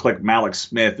go to click Mallex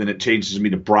Smith and it changes me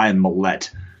to Brian Millette.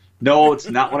 No, it's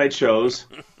not what I chose.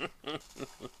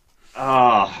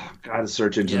 Oh, God, the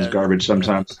search engine's garbage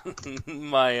sometimes.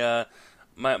 My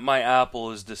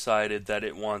Apple has decided that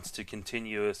it wants to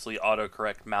continuously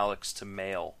autocorrect Mallex to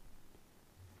male.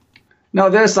 No,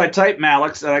 I type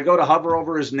Mallex and I go to hover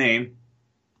over his name,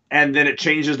 and then it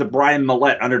changes to Brian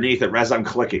Millette underneath it as I'm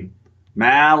clicking.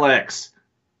 Mallex.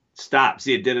 Stop.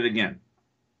 See, it did it again.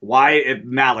 Why is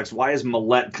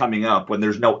Millette coming up when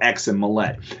there's no X in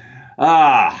Millette?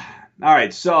 All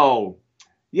right. So,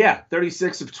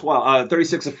 36 of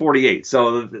 48.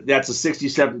 So that's a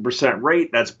 67%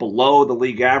 rate. That's below the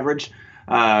league average.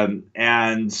 And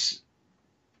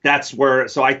that's where,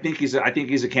 so I think he's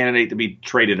a candidate to be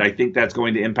traded. I think that's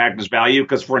going to impact his value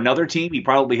because for another team, he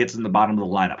probably hits in the bottom of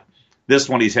the lineup. This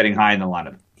one, he's hitting high in the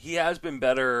lineup. He has been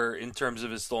better in terms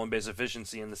of his stolen base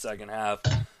efficiency in the second half.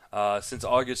 Since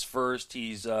August 1st,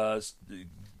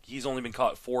 he's only been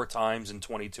caught 4 times in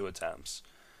 22 attempts.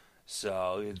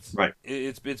 So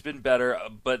it's been better.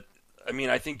 But I mean,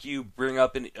 I think you bring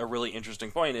up a really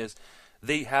interesting point is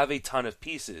they have a ton of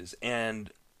pieces,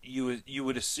 and you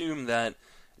would assume that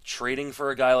trading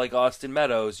for a guy like Austin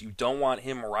Meadows, you don't want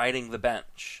him riding the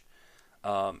bench,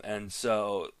 and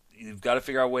so you've got to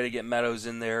figure out a way to get Meadows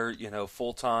in there,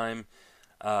 full time.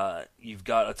 You've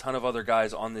got a ton of other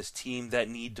guys on this team that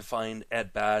need to find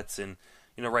at bats, and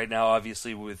right now,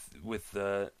 obviously with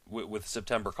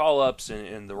September call ups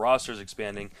and the rosters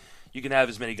expanding, you can have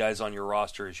as many guys on your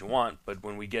roster as you want. But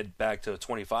when we get back to a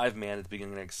 25 man at the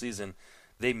beginning of next season,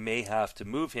 they may have to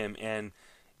move him. And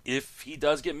if he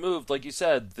does get moved, like you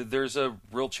said, there's a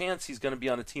real chance he's going to be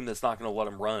on a team that's not going to let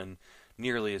him run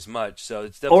nearly as much. So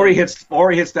it's definitely or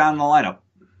he hits down in the lineup.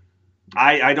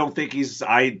 I don't think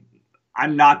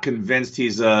I'm not convinced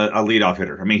he's a leadoff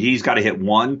hitter. I mean, he's got to hit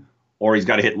 1 or he's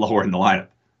got to hit lower in the lineup.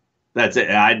 That's it.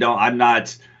 And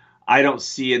I don't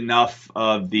see enough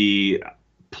of the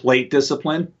plate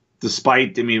discipline,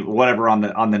 despite, whatever on the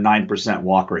 9%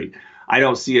 walk rate. I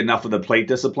don't see enough of the plate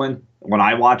discipline when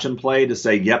I watch him play to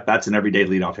say, yep, that's an everyday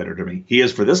leadoff hitter to me. He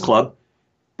is for this club,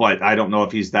 but I don't know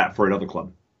if he's that for another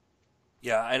club.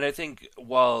 Yeah, and I think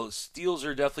while steals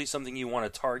are definitely something you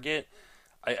want to target,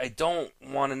 I don't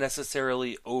want to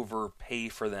necessarily overpay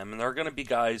for them. And there are going to be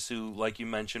guys who, like you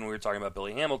mentioned, we were talking about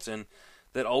Billy Hamilton,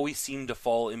 that always seem to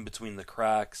fall in between the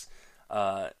cracks.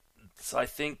 So I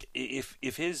think if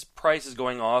his price is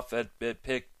going off at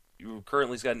pick,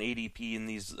 currently he's got an ADP in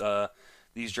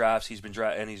these drafts. He's been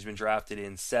drafted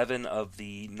in 7 of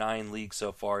the 9 leagues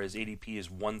so far. His ADP is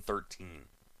 113.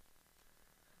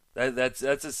 That's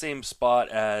the same spot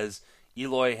as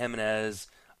Eloy Jimenez,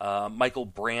 Michael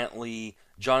Brantley,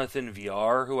 Jonathan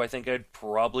Villar, who I think I'd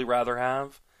probably rather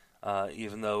have,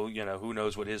 even though who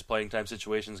knows what his playing time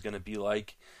situation is going to be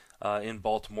like in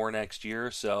Baltimore next year.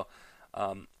 So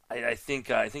I think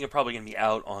I'm probably going to be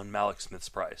out on Mallex Smith's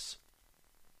price.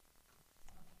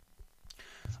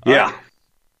 Yeah.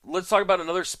 Let's talk about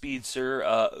another speedster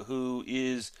who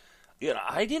is.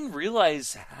 I didn't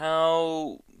realize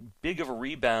how big of a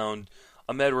rebound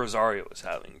Amed Rosario was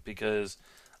having because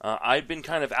I've been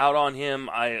kind of out on him.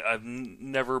 I've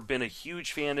never been a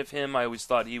huge fan of him. I always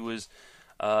thought he was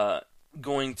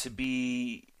going to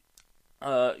be,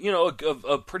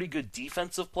 a pretty good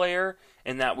defensive player,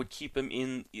 and that would keep him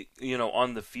in,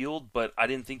 on the field. But I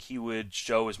didn't think he would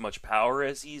show as much power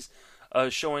as he's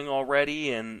showing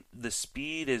already. And the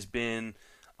speed has been.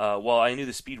 While I knew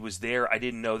the speed was there, I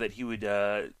didn't know that he would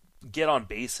get on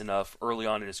base enough early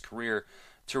on in his career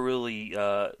to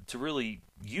really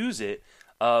use it.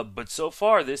 But so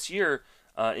far this year,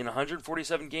 in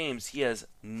 147 games, he has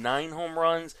 9 home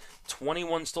runs,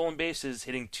 21 stolen bases,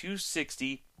 hitting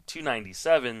 260,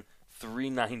 297,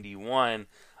 391.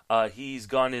 He's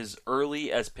gone as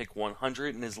early as pick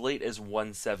 100 and as late as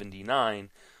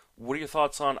 179. What are your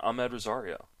thoughts on Amed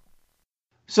Rosario?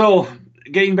 So,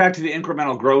 getting back to the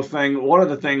incremental growth thing, one of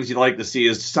the things you'd like to see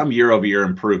is some year-over-year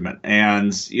improvement.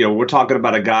 And, we're talking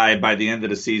about a guy by the end of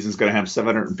the season is going to have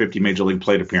 750 Major League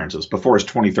plate appearances before his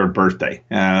 23rd birthday.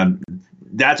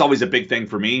 That's always a big thing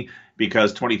for me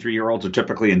because 23-year-olds are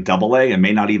typically in Double-A and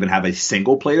may not even have a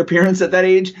single plate appearance at that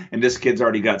age. And this kid's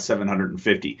already got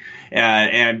 750.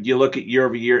 And you look at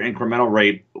year-over-year incremental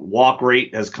rate, walk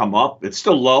rate has come up. It's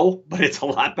still low, but it's a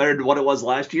lot better than what it was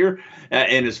last year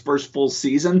in his first full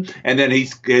season. And then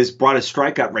he's brought his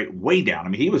strikeout rate way down. I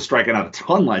mean, he was striking out a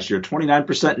ton last year,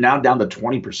 29%, now down to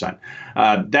 20%.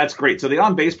 That's great. So the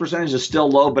on-base percentage is still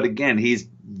low, but again, he's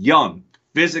young,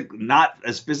 not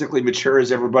as physically mature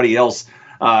as everybody else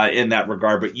in that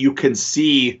regard. But you can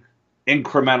see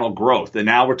incremental growth. And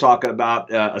now we're talking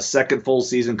about a second full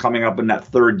season coming up in that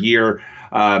third year.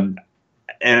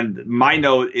 And my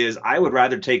note is I would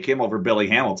rather take him over Billy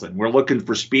Hamilton. We're looking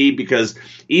for speed because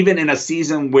even in a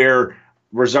season where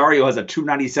Rosario has a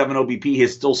 297 OBP, he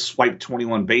has still swiped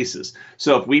 21 bases.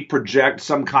 So if we project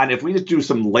if we just do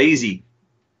some lazy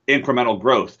incremental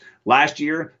growth. Last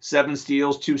year, 7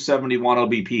 steals, 271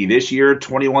 OBP. This year,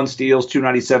 21 steals,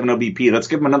 297 OBP. Let's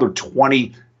give him another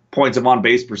 20 points of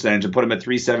on-base percentage and put him at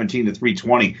 317 to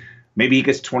 320. Maybe he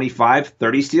gets 25,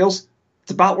 30 steals.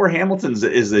 It's about where Hamilton's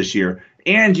is this year.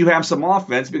 And you have some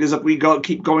offense because if we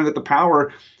keep going with the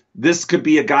power, this could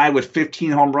be a guy with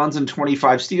 15 home runs and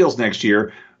 25 steals next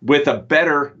year with a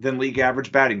better than league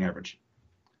average batting average.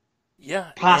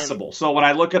 Yeah. Possible. So when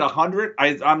I look at 100,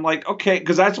 I'm like, okay,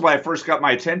 because that's why I first got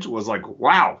my attention was like,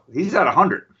 wow, he's at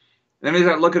 100. And then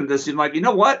I look at this and I'm like, you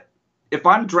know what? If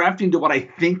I'm drafting to what I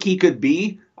think he could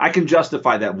be, I can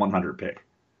justify that 100 pick.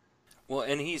 Well,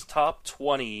 and he's top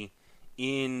 20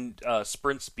 in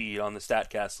sprint speed on the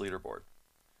StatCast leaderboard.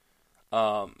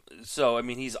 So, I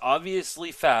mean, he's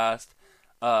obviously fast.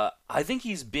 I think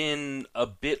he's been a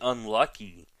bit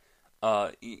unlucky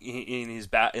in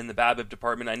the BABIP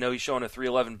department. I know he's showing a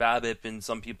 311 BABIP, and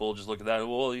some people just look at that.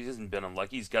 Well, he hasn't been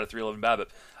unlucky. He's got a 311 BABIP.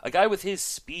 A guy with his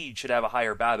speed should have a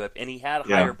higher BABIP, and he had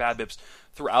higher BABIPs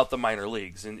throughout the minor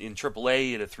leagues. In AAA,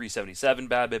 he had a 377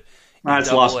 BABIP.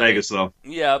 That's Las Vegas, though.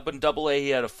 Yeah, but in AA, he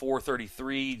had a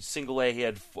 433. Single A, he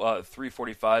had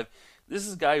 345. This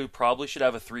is a guy who probably should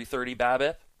have a 330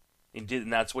 BABIP,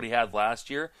 and that's what he had last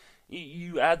year.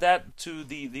 You add that to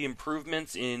the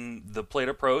improvements in the plate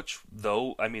approach,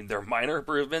 though, I mean, they're minor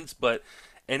improvements, but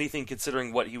anything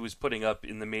considering what he was putting up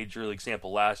in the Major League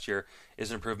sample last year is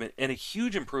an improvement, and a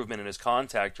huge improvement in his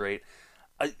contact rate.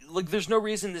 There's no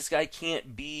reason this guy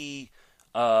can't be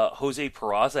Jose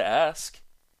Peraza-esque.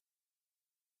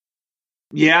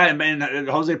 Yeah, and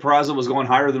Jose Peraza was going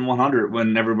higher than 100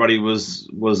 when everybody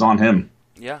was on him.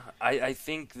 Yeah, I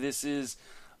think this is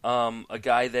a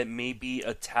guy that may be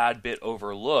a tad bit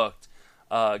overlooked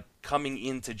coming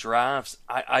into drafts.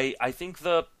 I think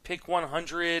the pick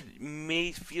 100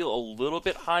 may feel a little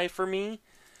bit high for me,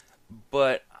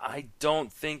 but I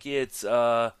don't think it's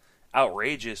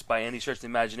outrageous by any stretch of the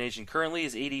imagination. Currently,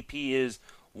 his ADP is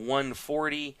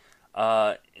 140.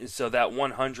 So that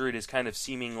 100 is kind of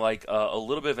seeming like a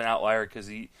little bit of an outlier because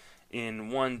he,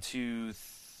 in 1, 2,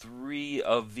 3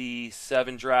 of the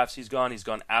 7 drafts he's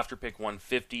gone after pick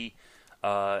 150.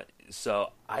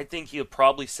 So I think he'll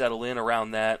probably settle in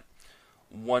around that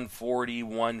 140,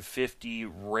 150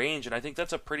 range, and I think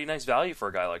that's a pretty nice value for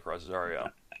a guy like Rosario.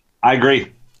 I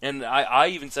agree. And I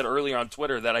even said earlier on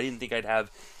Twitter that I didn't think I'd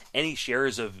have any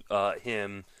shares of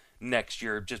him next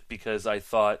year just because I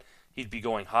thought he'd be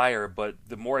going higher, but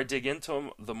the more I dig into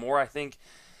him, the more I think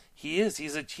he's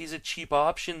a cheap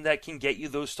option that can get you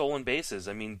those stolen bases.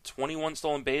 I mean, 21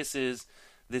 stolen bases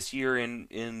this year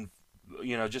in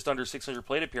just under 600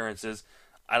 plate appearances.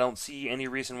 I don't see any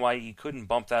reason why he couldn't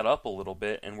bump that up a little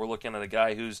bit, and we're looking at a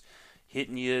guy who's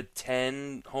hitting you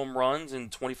 10 home runs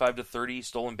and 25 to 30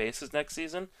 stolen bases next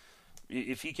season.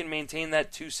 If he can maintain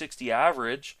that 260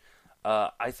 average,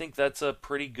 I think that's a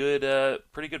pretty good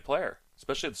player,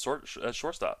 especially at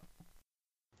shortstop.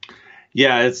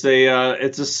 Yeah, it's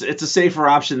a safer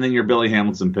option than your Billy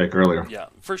Hamilton pick earlier. Yeah,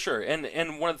 for sure.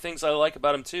 And one of the things I like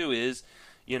about him too is,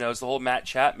 it's the whole Matt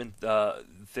Chapman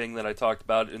thing that I talked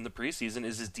about in the preseason.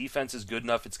 Is his defense is good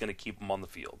enough; it's going to keep him on the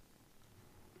field.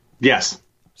 Yes.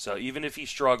 So even if he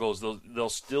struggles, he'll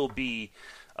still be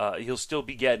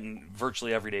getting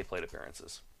virtually everyday plate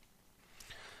appearances.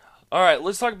 All right,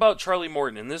 let's talk about Charlie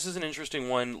Morton, and this is an interesting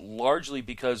one, largely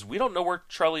because we don't know where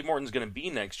Charlie Morton's going to be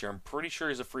next year. I'm pretty sure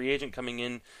he's a free agent coming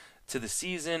in to the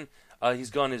season. He's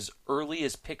gone as early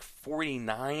as pick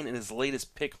 49 and as late as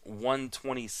pick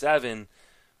 127.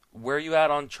 Where are you at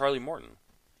on Charlie Morton?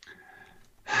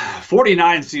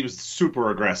 49 seems super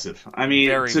aggressive. I mean,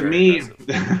 to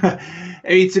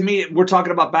me, we're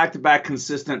talking about back-to-back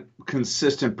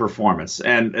consistent performance,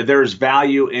 and there's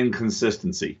value in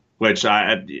consistency. Which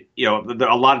a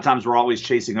lot of times we're always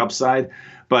chasing upside,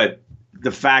 but the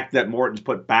fact that Morton's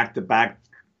put back-to-back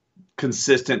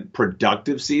consistent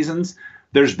productive seasons,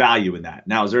 there's value in that.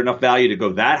 Now, is there enough value to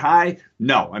go that high?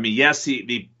 No. I mean, yes,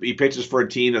 he pitches for a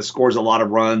team that scores a lot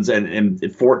of runs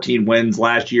and 14 wins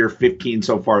last year, 15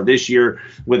 so far this year,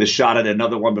 with a shot at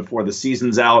another one before the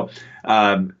season's out.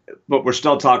 But we're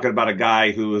still talking about a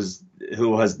guy who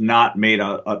has not made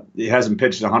he hasn't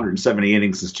pitched 170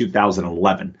 innings since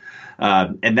 2011.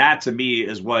 And that to me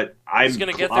is what I'm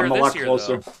going to get there this year,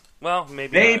 closer. Though. Well,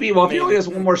 maybe. Well, if he only has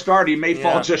one more start, he may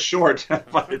fall just short.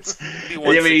 But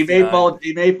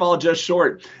he may fall just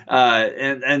short.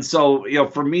 And so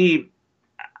for me,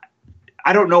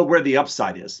 I don't know where the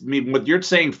upside is. I mean, when you're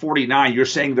saying 49, you're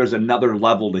saying there's another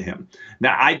level to him.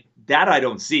 Now, I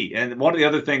don't see. And one of the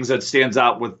other things that stands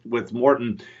out with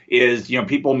Morton is,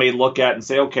 people may look at and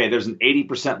say, okay, there's an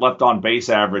 80% left on base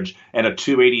average and a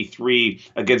 283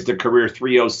 against a career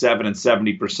 307 and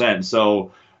 70%.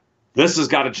 So this has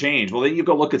got to change. Well, then you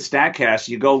go look at StatCast,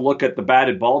 you go look at the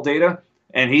batted ball data,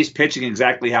 and he's pitching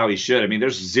exactly how he should. I mean,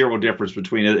 there's zero difference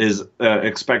between his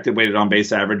expected weighted on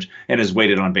base average and his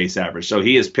weighted on base average. So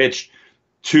he has pitched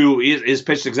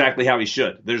exactly how he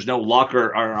should. There's no luck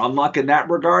or unluck in that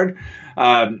regard.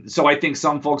 So I think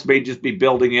some folks may just be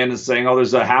building in and saying, oh,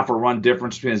 there's a half a run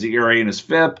difference between his ERA and his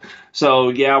FIP. So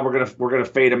yeah, we're gonna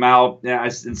fade him out. Yeah,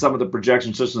 and some of the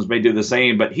projection systems may do the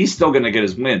same, but he's still gonna get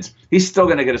his wins. He's still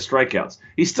gonna get his strikeouts.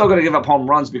 He's still gonna give up home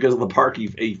runs because of the park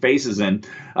he faces in.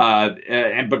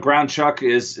 But Ground Chuck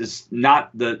is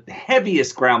not the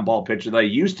heaviest ground ball pitcher that he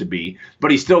used to be,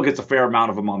 but he still gets a fair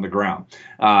amount of them on the ground.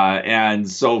 And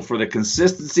so for the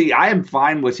consistency, I am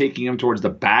fine with taking him towards the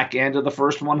back end of the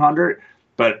first 100,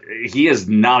 but he is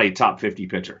not a top 50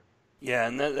 pitcher. Yeah,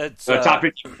 and that's a top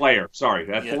 50 player. Sorry,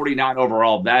 at 49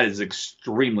 overall, that is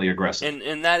extremely aggressive.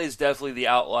 And that is definitely the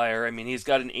outlier. I mean, he's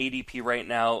got an ADP right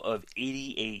now of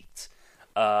 88.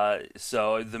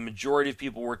 So the majority of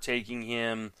people were taking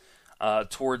him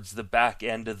towards the back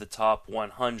end of the top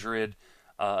 100,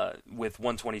 with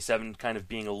 127 kind of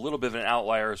being a little bit of an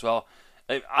outlier as well.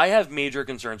 I have major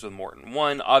concerns with Morton.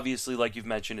 One, obviously, like you've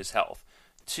mentioned, his health.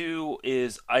 Two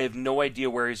is I have no idea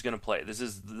where he's going to play. This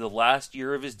is the last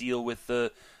year of his deal with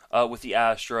the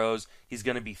Astros. He's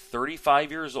going to be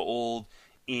 35 years old.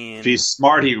 If he's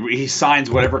smart, he signs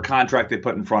whatever contract they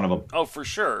put in front of him. Oh, for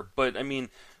sure. But, I mean,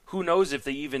 who knows if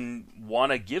they even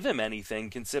want to give him anything,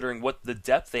 considering what the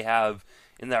depth they have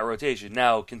in that rotation.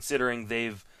 Now, considering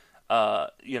they've,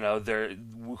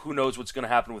 who knows what's going to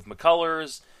happen with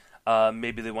McCullers.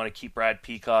 Maybe they want to keep Brad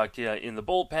Peacock in the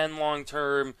bullpen long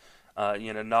term.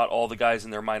 Not all the guys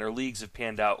in their minor leagues have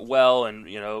panned out well, and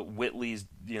Whitley's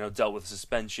dealt with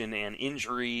suspension and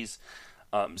injuries.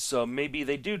 So maybe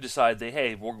they do decide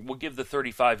we'll give the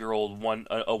 35-year-old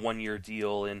a 1-year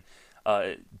deal and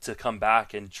to come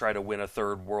back and try to win a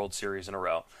third World Series in a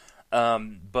row.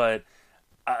 But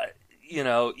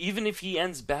even if he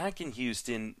ends back in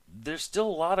Houston, there's still a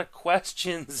lot of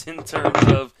questions in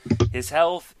terms of his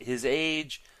health, his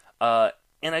age, and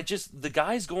the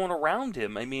guys going around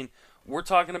him. I mean, we're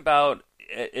talking about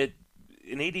an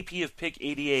ADP of pick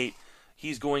 88.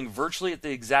 He's going virtually at the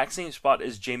exact same spot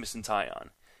as Jameson Taillon.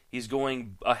 He's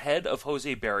going ahead of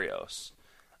Jose Berrios.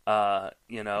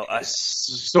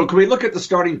 So can we look at the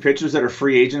starting pitchers that are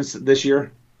free agents this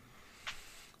year?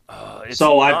 I've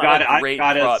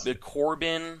got it.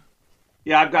 Corbin.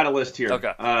 Yeah, I've got a list here.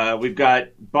 Okay. We've got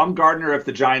Bumgarner if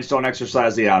the Giants don't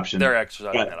exercise the option. They're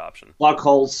exercising that option.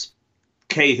 Buchholz,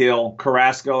 Cahill,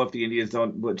 Carrasco if the Indians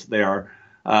don't, which they are.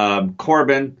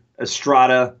 Corbin,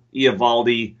 Estrada,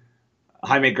 Eovaldi,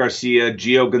 Jaime Garcia,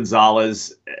 Gio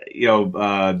Gonzalez,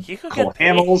 Cole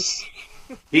Hamels,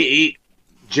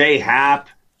 Jay Happ.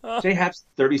 Jay Happ's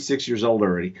 36 years old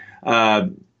already.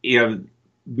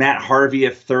 Matt Harvey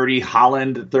at 30,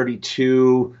 Holland at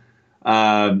 32,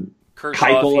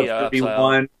 Keuchel at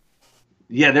 31.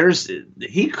 Yeah,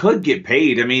 he could get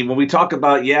paid. I mean, when we talk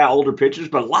about older pitchers,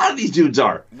 but a lot of these dudes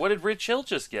are. What did Rich Hill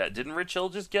just get? Didn't Rich Hill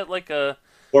just get like a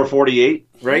 448,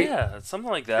 right? Yeah, something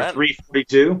like that. Or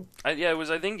 342. It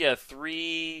was. I think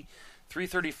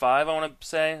 335. I want to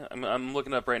say. I'm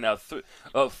looking up right now.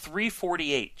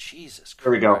 348. Jesus Christ.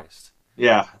 There we go.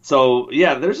 Yeah. So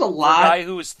there's a lot. For a guy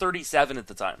who was 37 at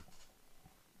the time.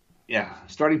 Yeah,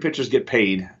 starting pitchers get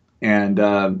paid,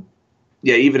 and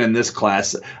even in this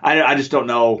class, I just don't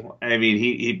know. I mean,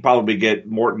 he'd probably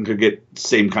Morton could get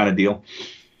same kind of deal,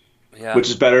 which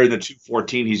is better than the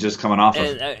 214 he's just coming off of.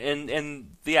 And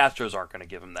the Astros aren't going to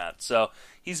give him that, so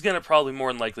he's going to probably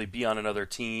more than likely be on another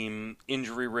team.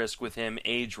 Injury risk with him,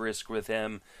 age risk with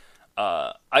him.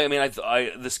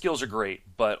 The skills are great,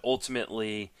 but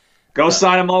ultimately, go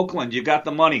sign him, Oakland. You got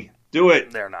the money. Do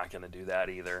it. They're not going to do that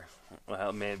either.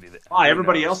 Well, maybe.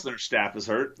 Everybody else in their staff is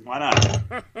hurt. Why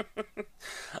not?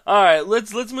 All right,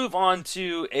 let's move on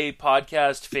to a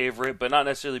podcast favorite, but not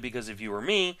necessarily because of you or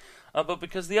me, but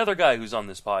because the other guy who's on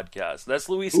this podcast. That's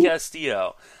Luis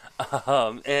Castillo,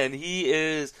 and he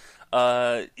is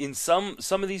in some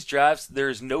of these drafts.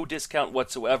 There's no discount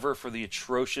whatsoever for the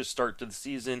atrocious start to the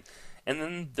season. And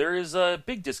then there is a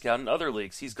big discount in other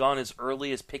leagues. He's gone as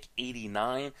early as pick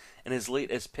 89 and as late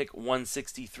as pick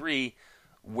 163.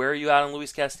 Where are you at on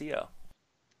Luis Castillo?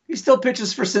 He still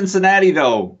pitches for Cincinnati,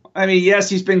 though. I mean, yes,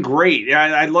 he's been great.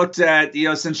 I looked at,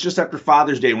 since just after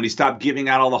Father's Day when he stopped giving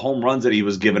out all the home runs that he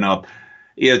was giving up.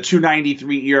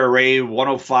 2.93 ERA,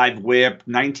 105 WHIP,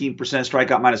 19%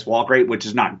 strikeout minus walk rate, which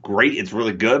is not great. It's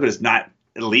really good, but it's not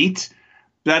elite.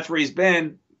 That's where he's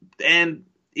been, and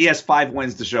he has 5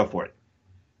 wins to show for it.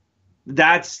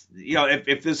 That's,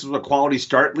 if this was a quality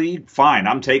start league, fine.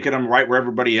 I'm taking him right where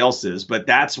everybody else is, but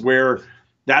that's where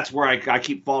I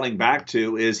keep falling back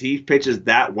to is he pitches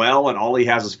that well, and all he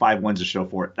has is 5 wins to show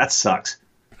for it. That sucks.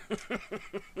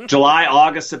 July,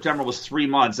 August, September was 3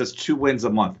 months. That's 2 wins a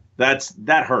month.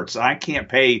 That hurts. I can't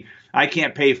pay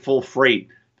full freight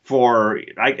for.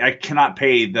 I cannot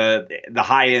pay the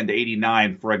high end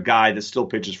 89 for a guy that still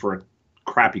pitches for a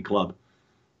crappy club.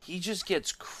 He just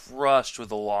gets crushed with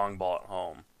a long ball at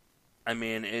home. I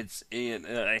mean,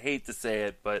 I hate to say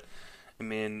it, but I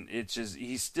mean, it's just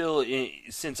he's still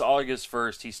since August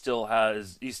 1st.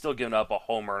 He's still given up a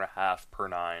homer and a half per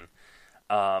 9,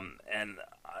 and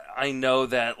I know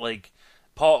that like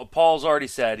Paul's already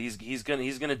said he's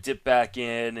gonna dip back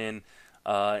in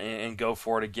and go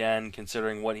for it again,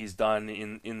 considering what he's done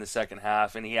in the second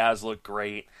half, and he has looked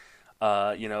great.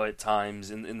 At times,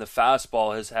 and the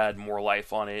fastball has had more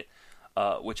life on it,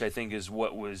 which I think is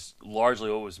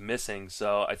largely what was missing.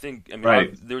 So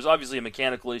right. There was obviously a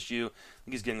mechanical issue. I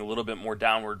think he's getting a little bit more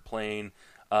downward plane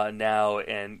now,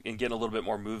 and getting a little bit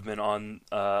more movement on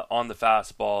the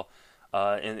fastball.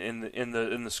 And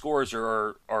the scores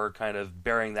are kind of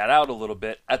bearing that out a little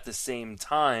bit. At the same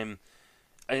time,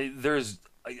 I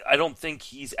don't think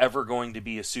he's ever going to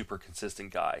be a super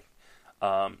consistent guy.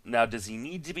 Now, does he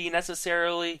need to be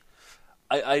necessarily?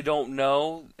 I don't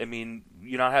know. I mean,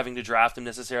 you're not having to draft him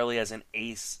necessarily as an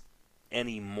ace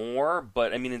anymore,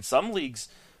 but I mean, in some leagues,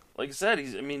 like I said,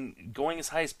 going as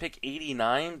high as pick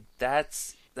 89,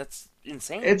 that's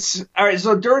insane. It's all right.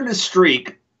 So during this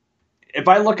streak, if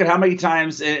I look at how many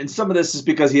times, and some of this is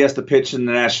because he has to pitch in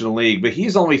the National League, but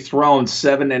he's only thrown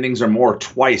 7 innings or more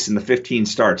twice in the 15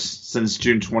 starts since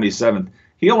June 27th.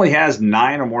 He only has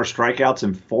 9 or more strikeouts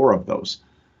in 4 of those.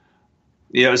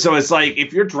 So it's like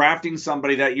if you're drafting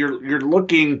somebody that you're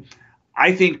looking,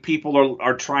 I think people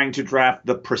are trying to draft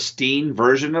the pristine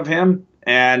version of him.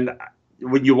 And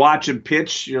when you watch him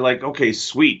pitch, you're like, okay,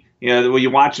 sweet. When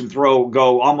you watch him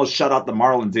go almost shut out the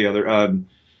Marlins the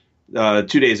other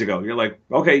 2 days ago. You're like,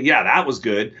 okay, yeah, that was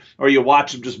good. Or you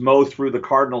watch him just mow through the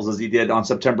Cardinals as he did on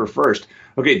September 1st.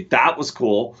 Okay, that was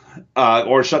cool.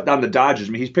 Or shut down the Dodgers.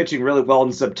 I mean, he's pitching really well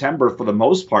in September for the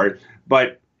most part.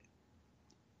 But,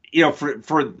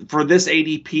 for this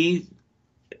ADP,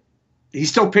 he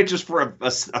still pitches for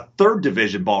a third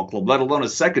division ball club, let alone a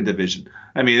second division.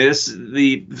 I mean,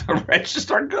 the Reds just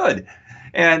aren't good.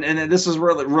 And this is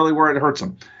really, really where it hurts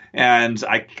him. And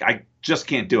I just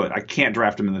can't do it. I can't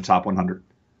draft him in the top 100.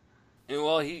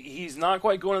 Well, he's not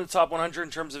quite going to the top 100 in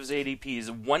terms of his ADP.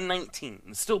 He's 119.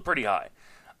 It's still pretty high.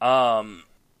 All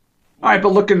right,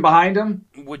 but looking behind him?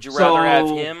 Would you rather have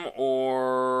him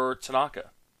or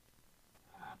Tanaka?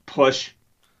 Push.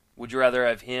 Would you rather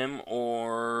have him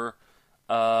or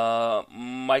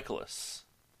Michaelis?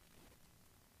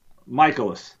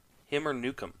 Michaelis. Him or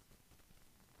Newcomb?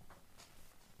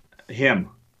 Him.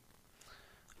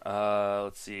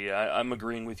 Let's see. I'm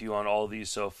agreeing with you on all of these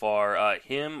so far.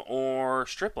 Him or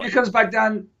Stripling? It comes back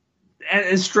down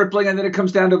and Stripling, and then it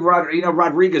comes down to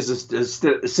Rodriguez is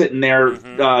sitting there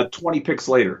 20 picks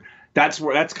later. That's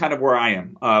kind of where I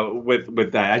am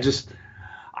with that.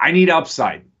 I need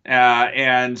upside,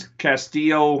 and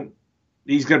Castillo,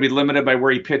 he's going to be limited by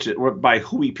where he pitches, by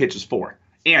who he pitches for,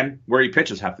 and where he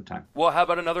pitches half the time. Well, how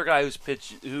about another guy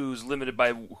who's limited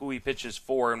by who he pitches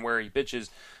for and where he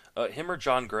pitches? Him or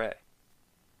John Gray?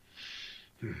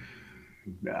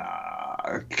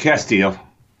 Castillo.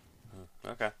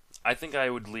 Okay, I think I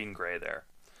would lean Gray there.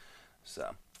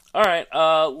 So, all right,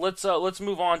 let's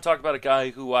move on. Talk about a guy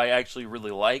who I actually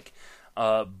really like,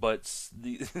 but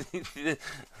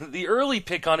the early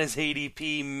pick on his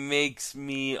ADP makes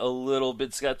me a little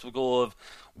bit skeptical of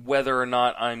whether or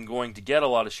not I'm going to get a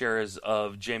lot of shares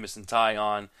of Jameson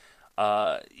Taillon.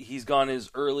 He's gone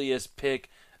his earliest pick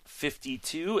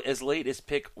 52, as late as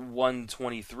pick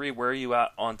 123. Where are you at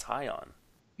on Taillon?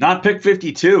 Not pick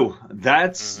 52.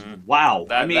 That's wow.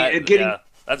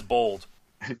 That's bold.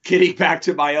 Getting back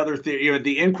to my other theory,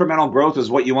 the incremental growth is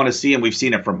what you want to see, and we've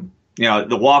seen it from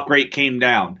the walk rate came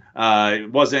down.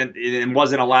 It wasn't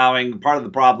allowing. Part of the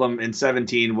problem in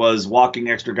 17 was walking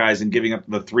extra guys and giving up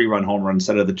the 3-run homer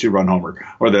instead of the 2-run homer,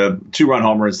 or the 2-run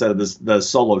homer instead of the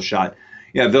solo shot.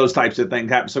 those types of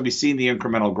things happen. So we've seen the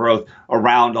incremental growth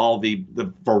around all the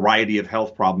variety of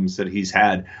health problems that he's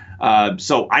had.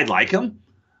 So I like him.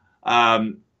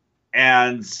 But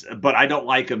I don't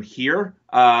like him here.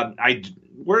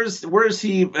 Where's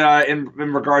he in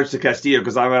regards to Castillo?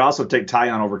 Because I would also take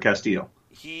Taillon over Castillo.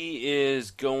 He is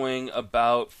going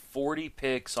about 40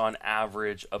 picks on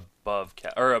average above,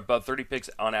 or about 30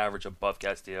 picks on average above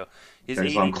Castillo. So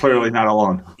I'm clearly not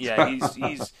alone. Yeah,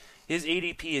 his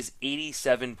ADP is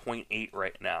 87.8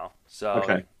 right now.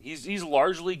 So he's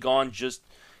largely gone just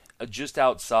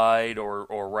outside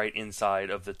or right inside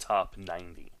of the top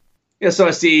 90. Yeah, so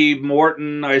I see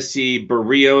Morton, I see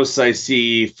Barrios, I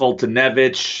see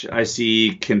Fultonevich, I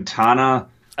see Quintana.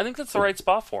 I think that's the right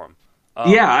spot for him.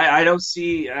 I don't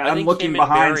see. I'm looking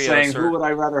behind saying, who would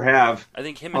I rather have? I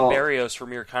think him and Barrios for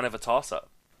me are kind of a toss-up.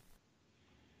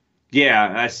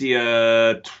 Yeah, I see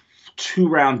a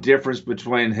 2-round difference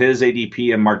between his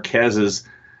ADP and Marquez's.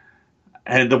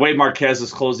 And the way Marquez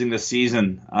is closing the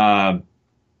season,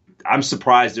 I'm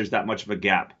surprised there's that much of a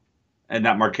gap. And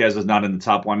that Marquez is not in the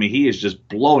top one. I mean, he is just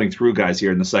blowing through guys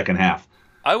here in the second half.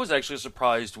 I was actually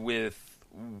surprised with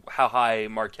how high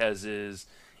Marquez's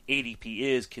ADP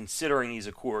is, considering he's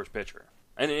a Coors pitcher.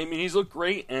 And I mean, he's looked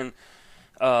great, and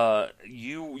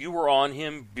you were on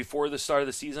him before the start of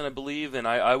the season, I believe, and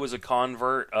I was a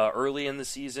convert early in the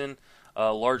season,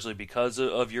 largely because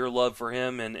of your love for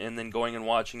him and then going and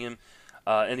watching him.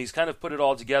 And he's kind of put it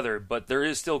all together, but there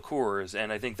is still Coors,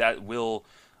 and I think that will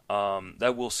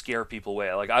scare people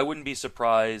away. Like, I wouldn't be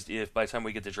surprised if by the time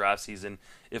we get to draft season,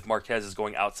 if Marquez is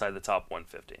going outside the top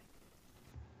 150.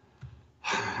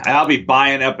 I'll be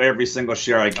buying up every single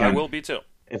share I can. I will be too.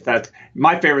 If that's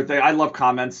my favorite thing. I love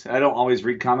comments. I don't always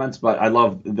read comments, but I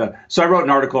love so I wrote an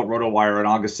article at RotoWire on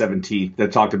August 17th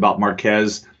that talked about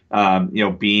Marquez,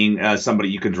 being somebody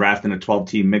you could draft in a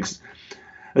 12-team mix.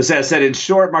 As I said, in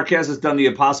short, Marquez has done the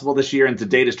impossible this year and to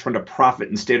date has turned a profit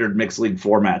in standard mixed league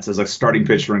formats. As a starting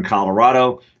pitcher in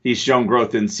Colorado, he's shown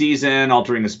growth in season,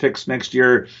 altering his picks next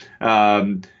year.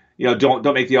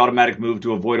 Don't make the automatic move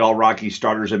to avoid all Rocky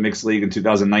starters in mixed league in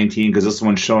 2019 because this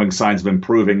one's showing signs of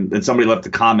improving. And somebody left a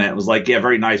comment. It was like, yeah,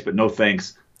 very nice, but no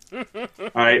thanks. All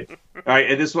right.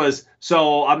 And this was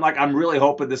so I'm really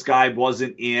hoping this guy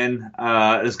wasn't in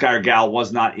this guy or gal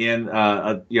was not in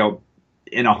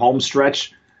in a home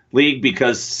stretch league,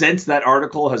 because since that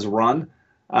article has run,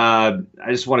 I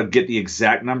just want to get the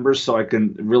exact numbers so I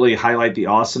can really highlight the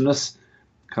awesomeness.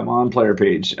 Come on, player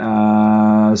page.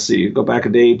 Let's see. Go back a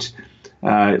date.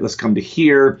 Let's come to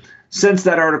here. Since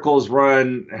that article is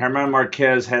run, German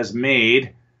Marquez has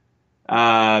made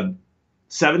 7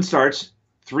 starts,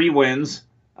 3 wins,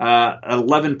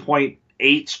 11.8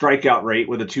 strikeout rate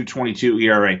with a 2.22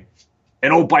 ERA.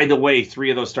 And oh, by the way,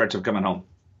 3 of those starts have come at home.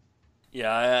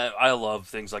 Yeah, I love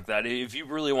things like that. If you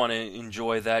really want to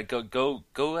enjoy that, go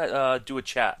do a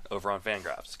chat over on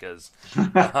Fangraphs, because.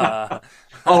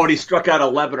 And he struck out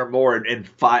 11 or more in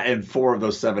 4 of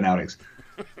those 7 outings.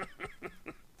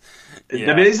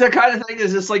 Yeah. I mean, it's that kind of thing.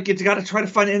 Is just like you got to try to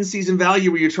find in-season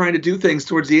value where you're trying to do things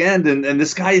towards the end, and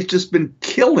this guy has just been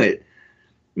killing it.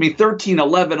 I mean, 13,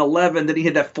 11, 11. Then he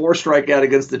had that 4 strikeout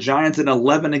against the Giants, and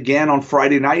 11 again on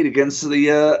Friday night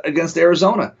against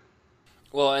Arizona.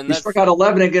 Well, and he struck out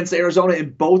 11 against Arizona in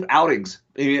both outings.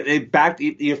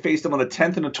 You faced him on the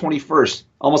 10th and the 21st,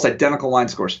 almost identical line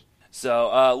scores.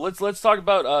 So let's talk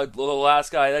about the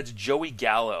last guy. That's Joey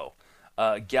Gallo.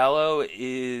 Gallo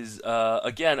is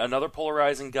again another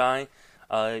polarizing guy.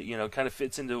 Kind of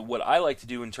fits into what I like to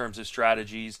do in terms of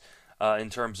strategies, in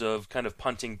terms of kind of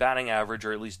punting batting average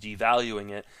or at least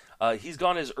devaluing it. He's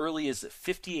gone as early as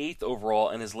 58th overall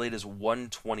and as late as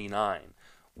 129.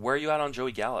 Where are you at on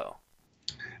Joey Gallo?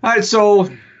 All right, so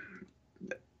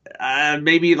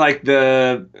maybe like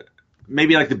the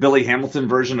Billy Hamilton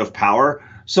version of power.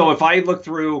 So if I look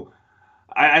through,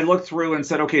 I looked through and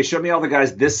said, okay, show me all the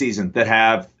guys this season that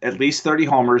have at least 30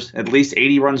 homers, at least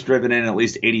 80 runs driven in, at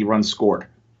least 80 runs scored.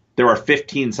 There are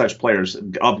 15 such players,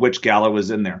 of which Gallo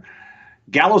is in there.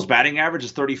 Gallo's batting average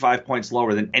is 35 points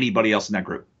lower than anybody else in that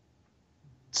group.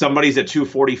 Somebody's at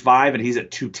 245 and he's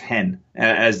at 210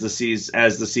 as the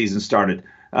season started.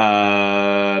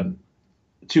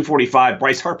 245,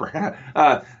 Bryce Harper.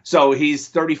 So he's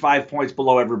 35 points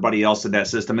below everybody else in that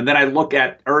system. And then I look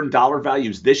at earned dollar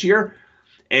values this year,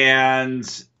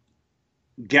 and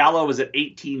Gallo is at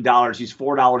 $18. He's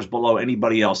 $4 below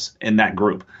anybody else in that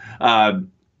group.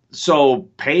 So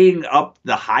paying up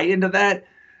the high end of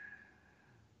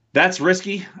that's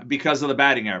risky because of the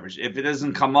batting average. If it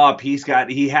doesn't come up,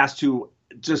 he has to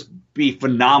just be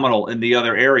phenomenal in the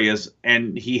other areas,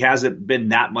 and he hasn't been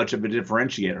that much of a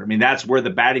differentiator. I mean, that's where the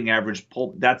batting average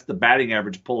pull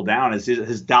down is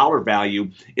his dollar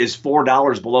value is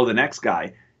 $4 below the next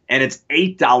guy, and it's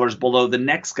 $8 below the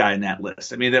next guy in that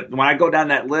list. I mean, when I go down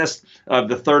that list of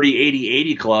the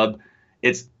 30-80-80 club,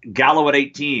 it's Gallo at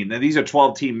 18. Now, these are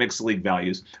 12-team mixed league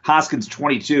values. Hoskins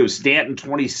 22, Stanton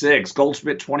 26,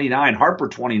 Goldschmidt 29, Harper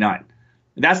 29.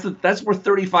 That's where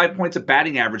 35 points of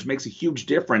batting average makes a huge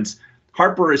difference.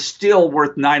 Harper is still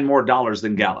worth $9 more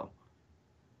than Gallo.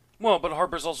 Well, but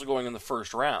Harper's also going in the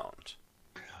first round.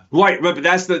 Right, but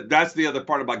that's the other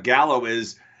part about Gallo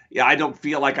is, yeah, I don't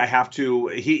feel like I have to.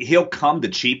 He'll come the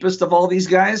cheapest of all these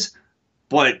guys,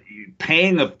 but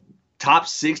paying a top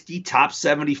 60, top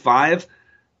 75,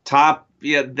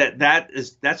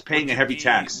 that's paying a heavy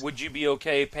tax. Would you be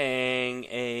okay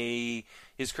paying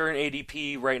his current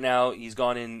ADP right now? He's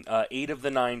gone in 8 of the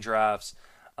 9 drafts.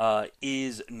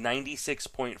 Is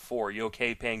 96.4. You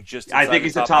okay paying just? I think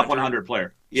he's a top 100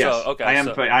 player. Yes, so, okay,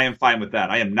 I am fine with that.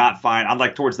 I am not fine. I'm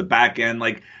like towards the back end,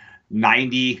 like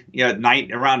 90,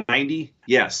 around 90.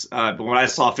 Yes, but when I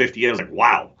saw 50, I was like,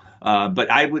 wow. But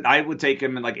I would take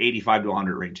him in like 85 to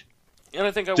 100 range. And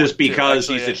I think I just would because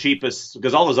too, he's the cheapest,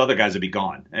 because all those other guys would be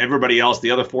gone. Everybody else,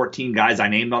 the other 14 guys I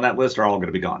named on that list, are all going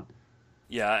to be gone.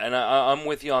 Yeah, and I'm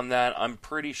with you on that. I'm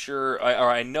pretty sure,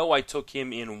 I know I took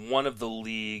him in one of the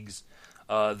leagues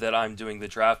that I'm doing the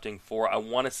drafting for. I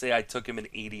want to say I took him in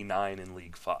 89 in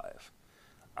League 5.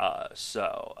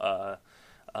 And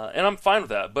I'm fine with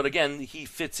that. But again, he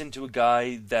fits into a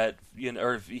guy that,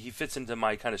 or he fits into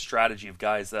my kind of strategy of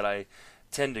guys that I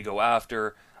tend to go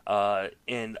after.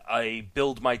 And I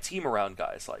build my team around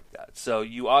guys like that. So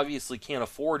you obviously can't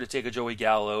afford to take a Joey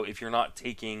Gallo if you're not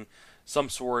taking some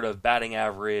sort of batting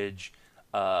average,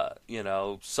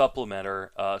 supplementer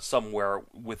somewhere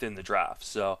within the draft.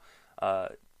 So,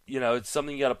 it's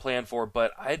something you got to plan for.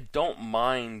 But I don't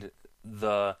mind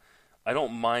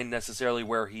necessarily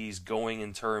where he's going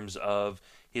in terms of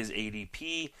his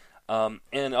ADP.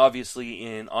 And obviously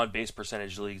in on-base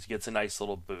percentage leagues, gets a nice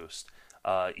little boost.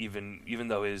 Even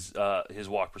though his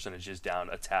walk percentage is down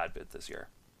a tad bit this year.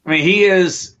 I mean,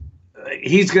 he's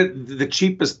good, the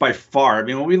cheapest by far. I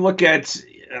mean, when we look at,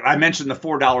 I mentioned the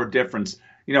 $4 difference.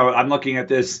 I'm looking at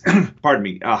this. Pardon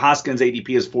me. Hoskins ADP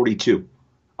is 42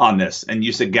 on this, and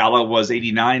you said Gallo was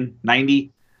 89,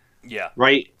 90. Yeah.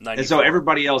 Right. 94. And so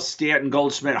everybody else: Stanton,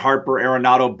 Goldschmidt, Harper,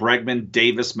 Arenado, Bregman,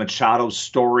 Davis, Machado,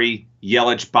 Story,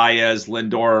 Yelich, Baez,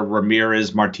 Lindor,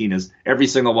 Ramirez, Martinez. Every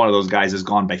single one of those guys has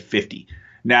gone by 50.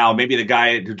 Now, maybe the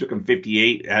guy who took him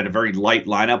 58 had a very light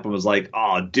lineup and was like,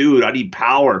 "Oh, dude, I need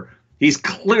power." He's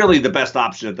clearly the best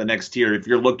option at the next tier if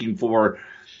you're looking for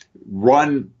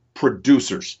run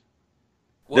producers.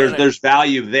 Well, there's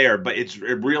value there, but it's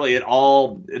really at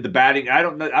all the batting. I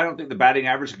don't think the batting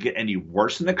average could get any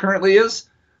worse than it currently is.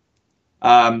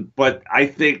 But I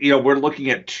think we're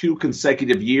looking at 2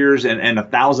 consecutive years and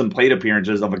 1,000 plate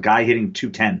appearances of a guy hitting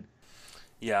 210.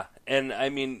 Yeah, and I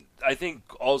mean, I think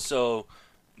also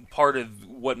part of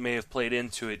what may have played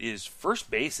into it is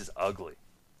first base is ugly.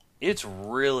 It's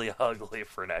really ugly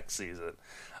for next season.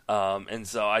 And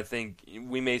so I think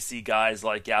we may see guys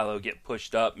like Gallo get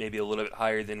pushed up maybe a little bit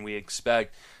higher than we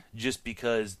expect, just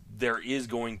because there is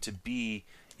going to be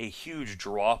a huge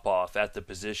drop-off at the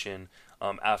position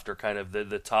after kind of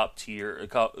the top tier, a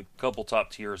couple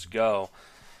top tiers go.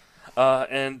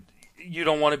 And you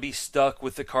don't want to be stuck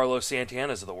with the Carlos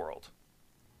Santanas of the world.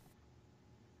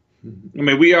 I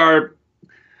mean,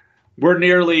 we're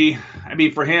nearly,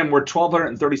 for him, we're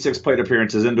 1,236 plate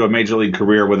appearances into a major league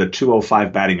career with a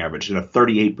 205 batting average and a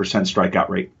 38% strikeout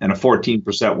rate and a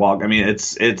 14% walk. I mean,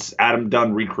 it's Adam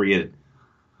Dunn recreated.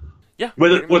 Yeah.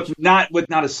 With not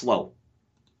as slow.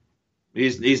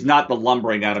 He's not the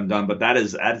lumbering Adam Dunn, but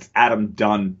that's Adam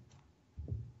Dunn.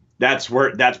 That's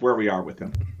where we are with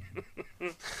him.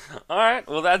 All right.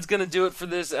 Well, that's going to do it for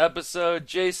this episode.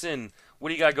 Jason, what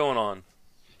do you got going on?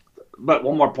 But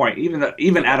one more point,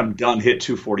 even Adam Dunn hit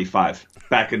 245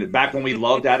 back when we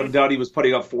loved Adam Dunn. He was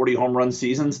putting up 40 home run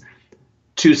seasons,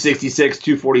 266,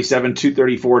 247,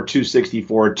 234,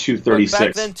 264, 236. But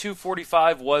back then,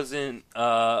 245 wasn't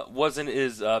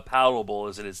as palatable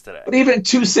as it is today. But even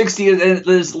 260 in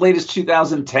as late as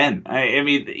 2010. I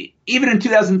mean, even in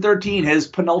 2013, his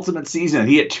penultimate season,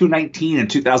 he hit 219 in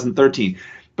 2013.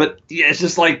 But yeah, it's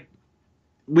just like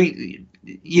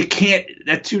you can't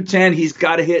at 210. He's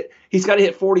got to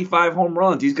hit 45 home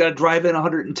runs. He's got to drive in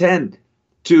 110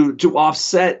 to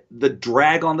offset the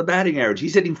drag on the batting average.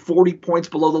 He's hitting 40 points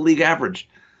below the league average.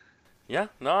 Yeah,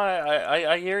 no,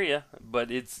 I hear you,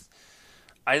 but it's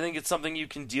I think it's something you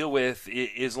can deal with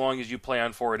as long as you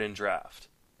plan for it in draft.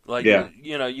 Like,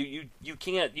 you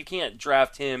can't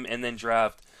draft him and then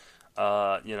draft,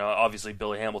 obviously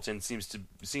Billy Hamilton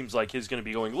seems like he's going to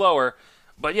be going lower,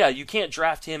 but yeah, you can't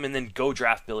draft him and then go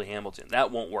draft Billy Hamilton.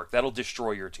 That won't work. That'll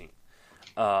destroy your team,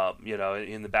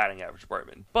 in the batting average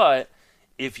department. But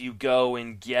if you go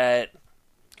and get,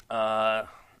 I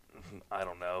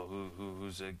don't know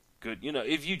who's a good,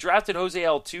 if you drafted Jose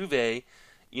Altuve,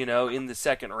 in the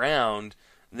second round,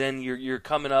 then you're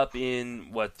coming up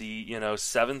in the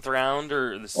seventh round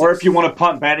or the sixth. Or if you want to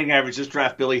punt batting average, just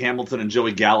draft Billy Hamilton and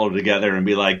Joey Gallo together and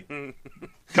be like,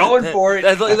 going for it.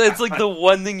 That's like the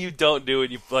one thing you don't do,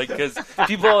 and you because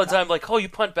people all the time like, oh, you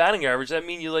punt batting average. That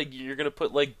mean you're gonna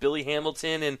put like Billy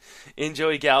Hamilton and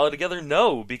Joey Gallo together?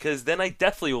 No, because then I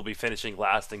definitely will be finishing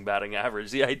last in batting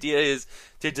average. The idea is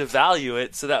to devalue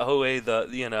it so that way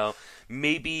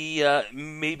maybe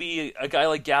a guy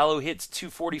like Gallo hits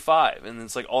 245, and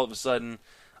it's like all of a sudden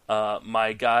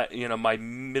my guy, my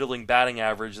middling batting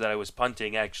average that I was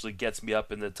punting actually gets me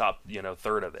up in the top,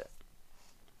 third of it.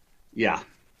 Yeah.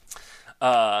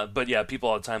 But yeah, people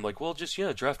all the time like, well, just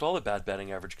draft all the bad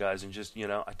batting I'm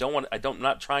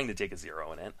not trying to take a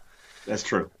zero in it. That's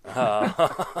true.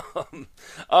 All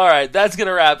right, that's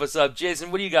gonna wrap us up.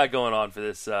 Jason, what do you got going on for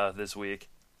this week?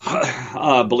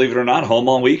 Believe it or not, home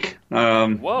all week.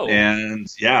 Whoa! And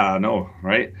yeah, no,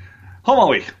 right? Home all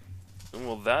week.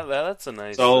 Well, that's a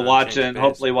nice. So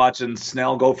hopefully watching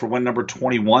Snell go for win number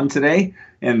 21 today,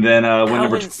 and then win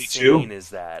number 22. How insane is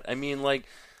that? I mean, like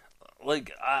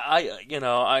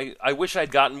I wish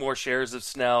I'd gotten more shares of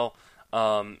Snell,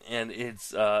 and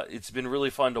it's been really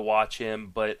fun to watch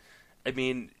him. But I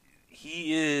mean,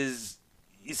 is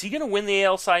he going to win the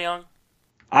AL Cy Young?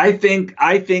 I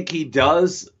think he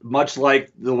does, much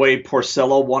like the way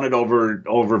Porcello won it over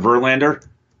Verlander.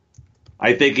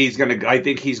 I think he's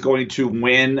going to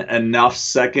win enough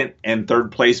second and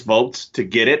third place votes to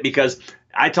get it, because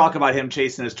I talk about him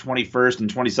chasing his 21st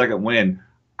and 22nd win.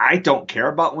 I don't care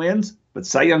about wins, but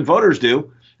Cy Young voters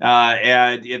do.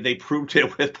 And they proved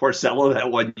it with Porcello that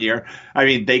one year. I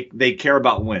mean, they care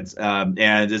about wins. And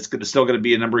it's still going to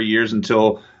be a number of years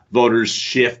until voters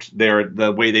shift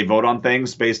the way they vote on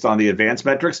things based on the advanced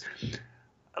metrics.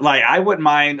 Like, I wouldn't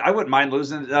mind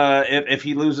losing if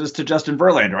he loses to Justin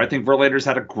Verlander. I think Verlander's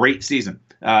had a great season.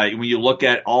 When you look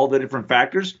at all the different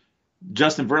factors,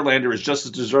 Justin Verlander is just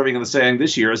as deserving of the Cy Young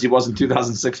this year as he was in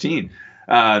 2016.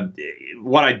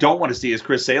 What I don't want to see is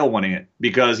Chris Sale winning it,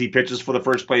 because he pitches for the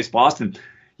first place Boston.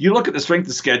 You look at the strength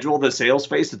of schedule that Sale's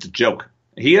faced; it's a joke.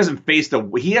 He hasn't faced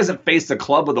a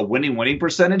club with a winning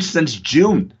percentage since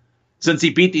June. Since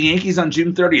he beat the Yankees on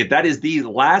June 30th, that is the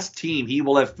last team he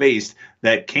will have faced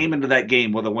that came into that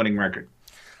game with a winning record.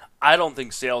 I don't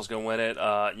think Sale's going to win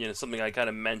it. Something I kind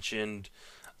of mentioned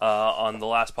on the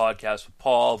last podcast with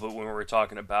Paul, but when we were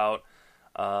talking about,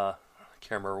 I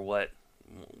can't remember what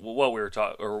we were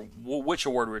talking, or which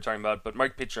award we were talking about, but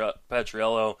Mike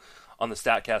Petriello on the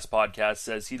StatCast podcast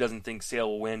says he doesn't think Sale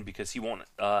will win because he won't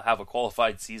have a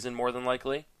qualified season, more than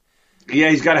likely.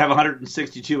 Yeah, he's got to have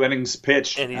 162 innings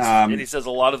pitched. And he says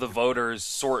a lot of the voters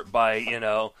sort by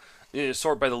the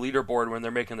leaderboard when they're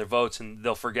making their votes, and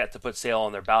they'll forget to put Sale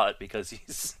on their ballot because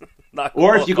he's not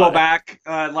qualified. Or if you go back,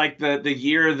 like the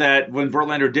year that when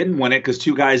Verlander didn't win it because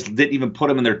two guys didn't even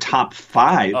put him in their top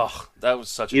five. Oh, that was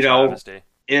such a travesty.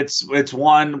 It's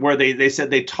one where they said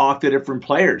they talked to different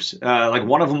players. Like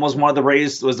one of them was the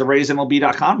Rays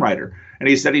MLB.com writer, and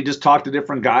he said he just talked to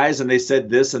different guys, and they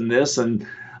said this and this, and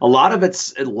a lot of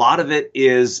it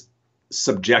is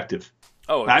subjective.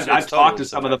 Oh, I've talked to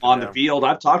some of them on the field.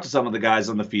 I've talked to some of the guys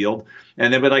on the field,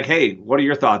 and they'll be like, "Hey, what are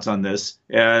your thoughts on this?"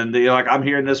 And they're like, "I'm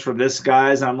hearing this from this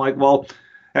guys," and I'm like, "Well,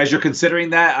 as you're considering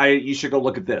that, you should go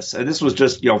look at this." And this was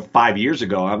just 5 years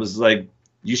ago. I was like,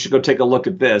 "You should go take a look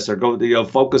at this, or go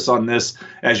focus on this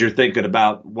as you're thinking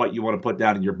about what you want to put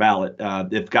down in your ballot."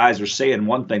 If guys are saying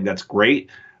one thing, that's great,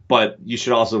 but you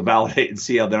should also validate and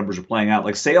see how the numbers are playing out.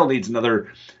 Like Sale needs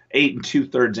another 8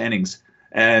 2/3 innings,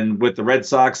 and with the Red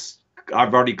Sox,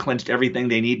 I've already clinched everything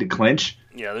they need to clinch.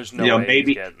 Yeah, there's no way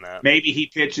he's getting that. Maybe he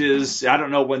pitches. I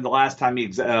don't know when the last time he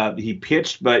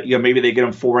pitched, but maybe they get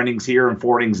him 4 innings here and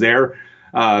 4 innings there,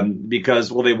 because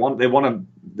they want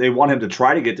him to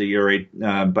try to get the ERA,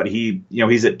 but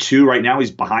he's at 2 right now.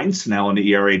 He's behind Snell in the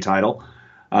ERA title.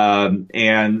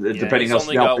 Depending on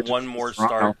Snell, got one more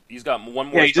start. He's got one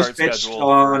more. Yeah, he just pitched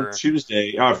on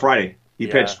Friday. He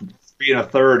pitched 3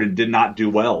 1/3 and did not do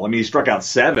well. I mean, he struck out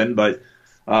 7, but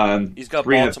he's got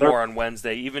Baltimore on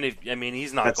Wednesday. Even if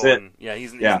he's not That's going. It. Yeah,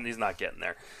 he's not getting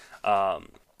there.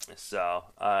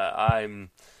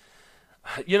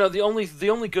 You know, the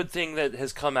only good thing that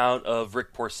has come out of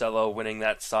Rick Porcello winning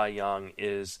that Cy Young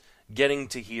is getting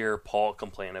to hear Paul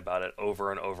complain about it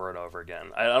over and over and over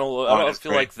again. I don't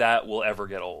feel like that will ever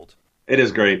get old. It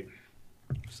is great.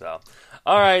 So,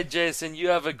 all right, Jason, you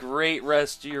have a great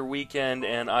rest of your weekend,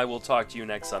 and I will talk to you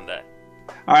next Sunday.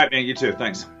 All right, man. You too.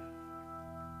 Thanks.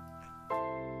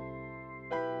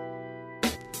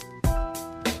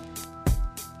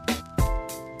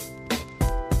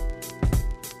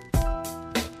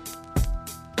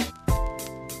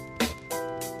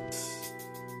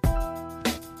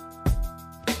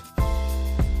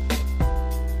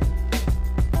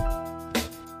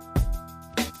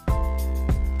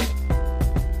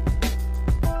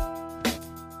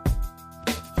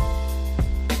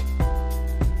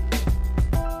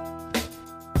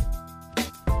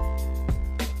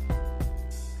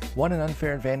 Want an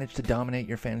unfair advantage to dominate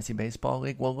your fantasy baseball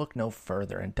league? Well, look no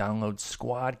further and download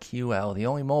SquadQL, the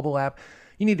only mobile app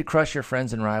you need to crush your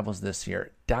friends and rivals this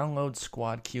year. Download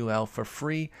SquadQL for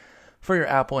free for your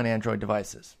Apple and Android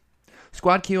devices.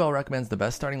 SquadQL recommends the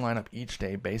best starting lineup each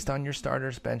day based on your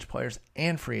starters, bench players,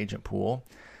 and free agent pool.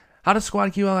 How does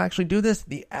SquadQL actually do this?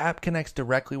 The app connects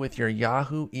directly with your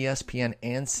Yahoo, ESPN,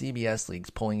 and CBS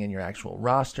leagues, pulling in your actual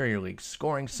roster, your league's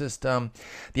scoring system.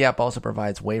 The app also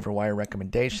provides waiver wire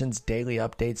recommendations, daily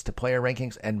updates to player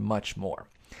rankings, and much more.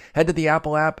 Head to the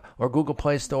Apple app or Google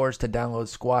Play stores to download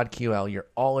SquadQL, your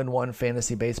all-in-one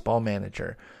fantasy baseball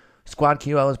manager.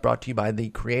 SquadQL is brought to you by the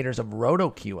creators of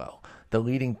RotoQL, the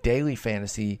leading daily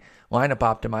fantasy lineup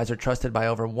optimizer trusted by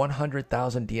over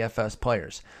 100,000 DFS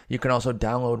players. You can also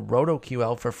download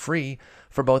RotoQL for free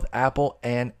for both Apple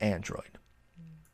and Android.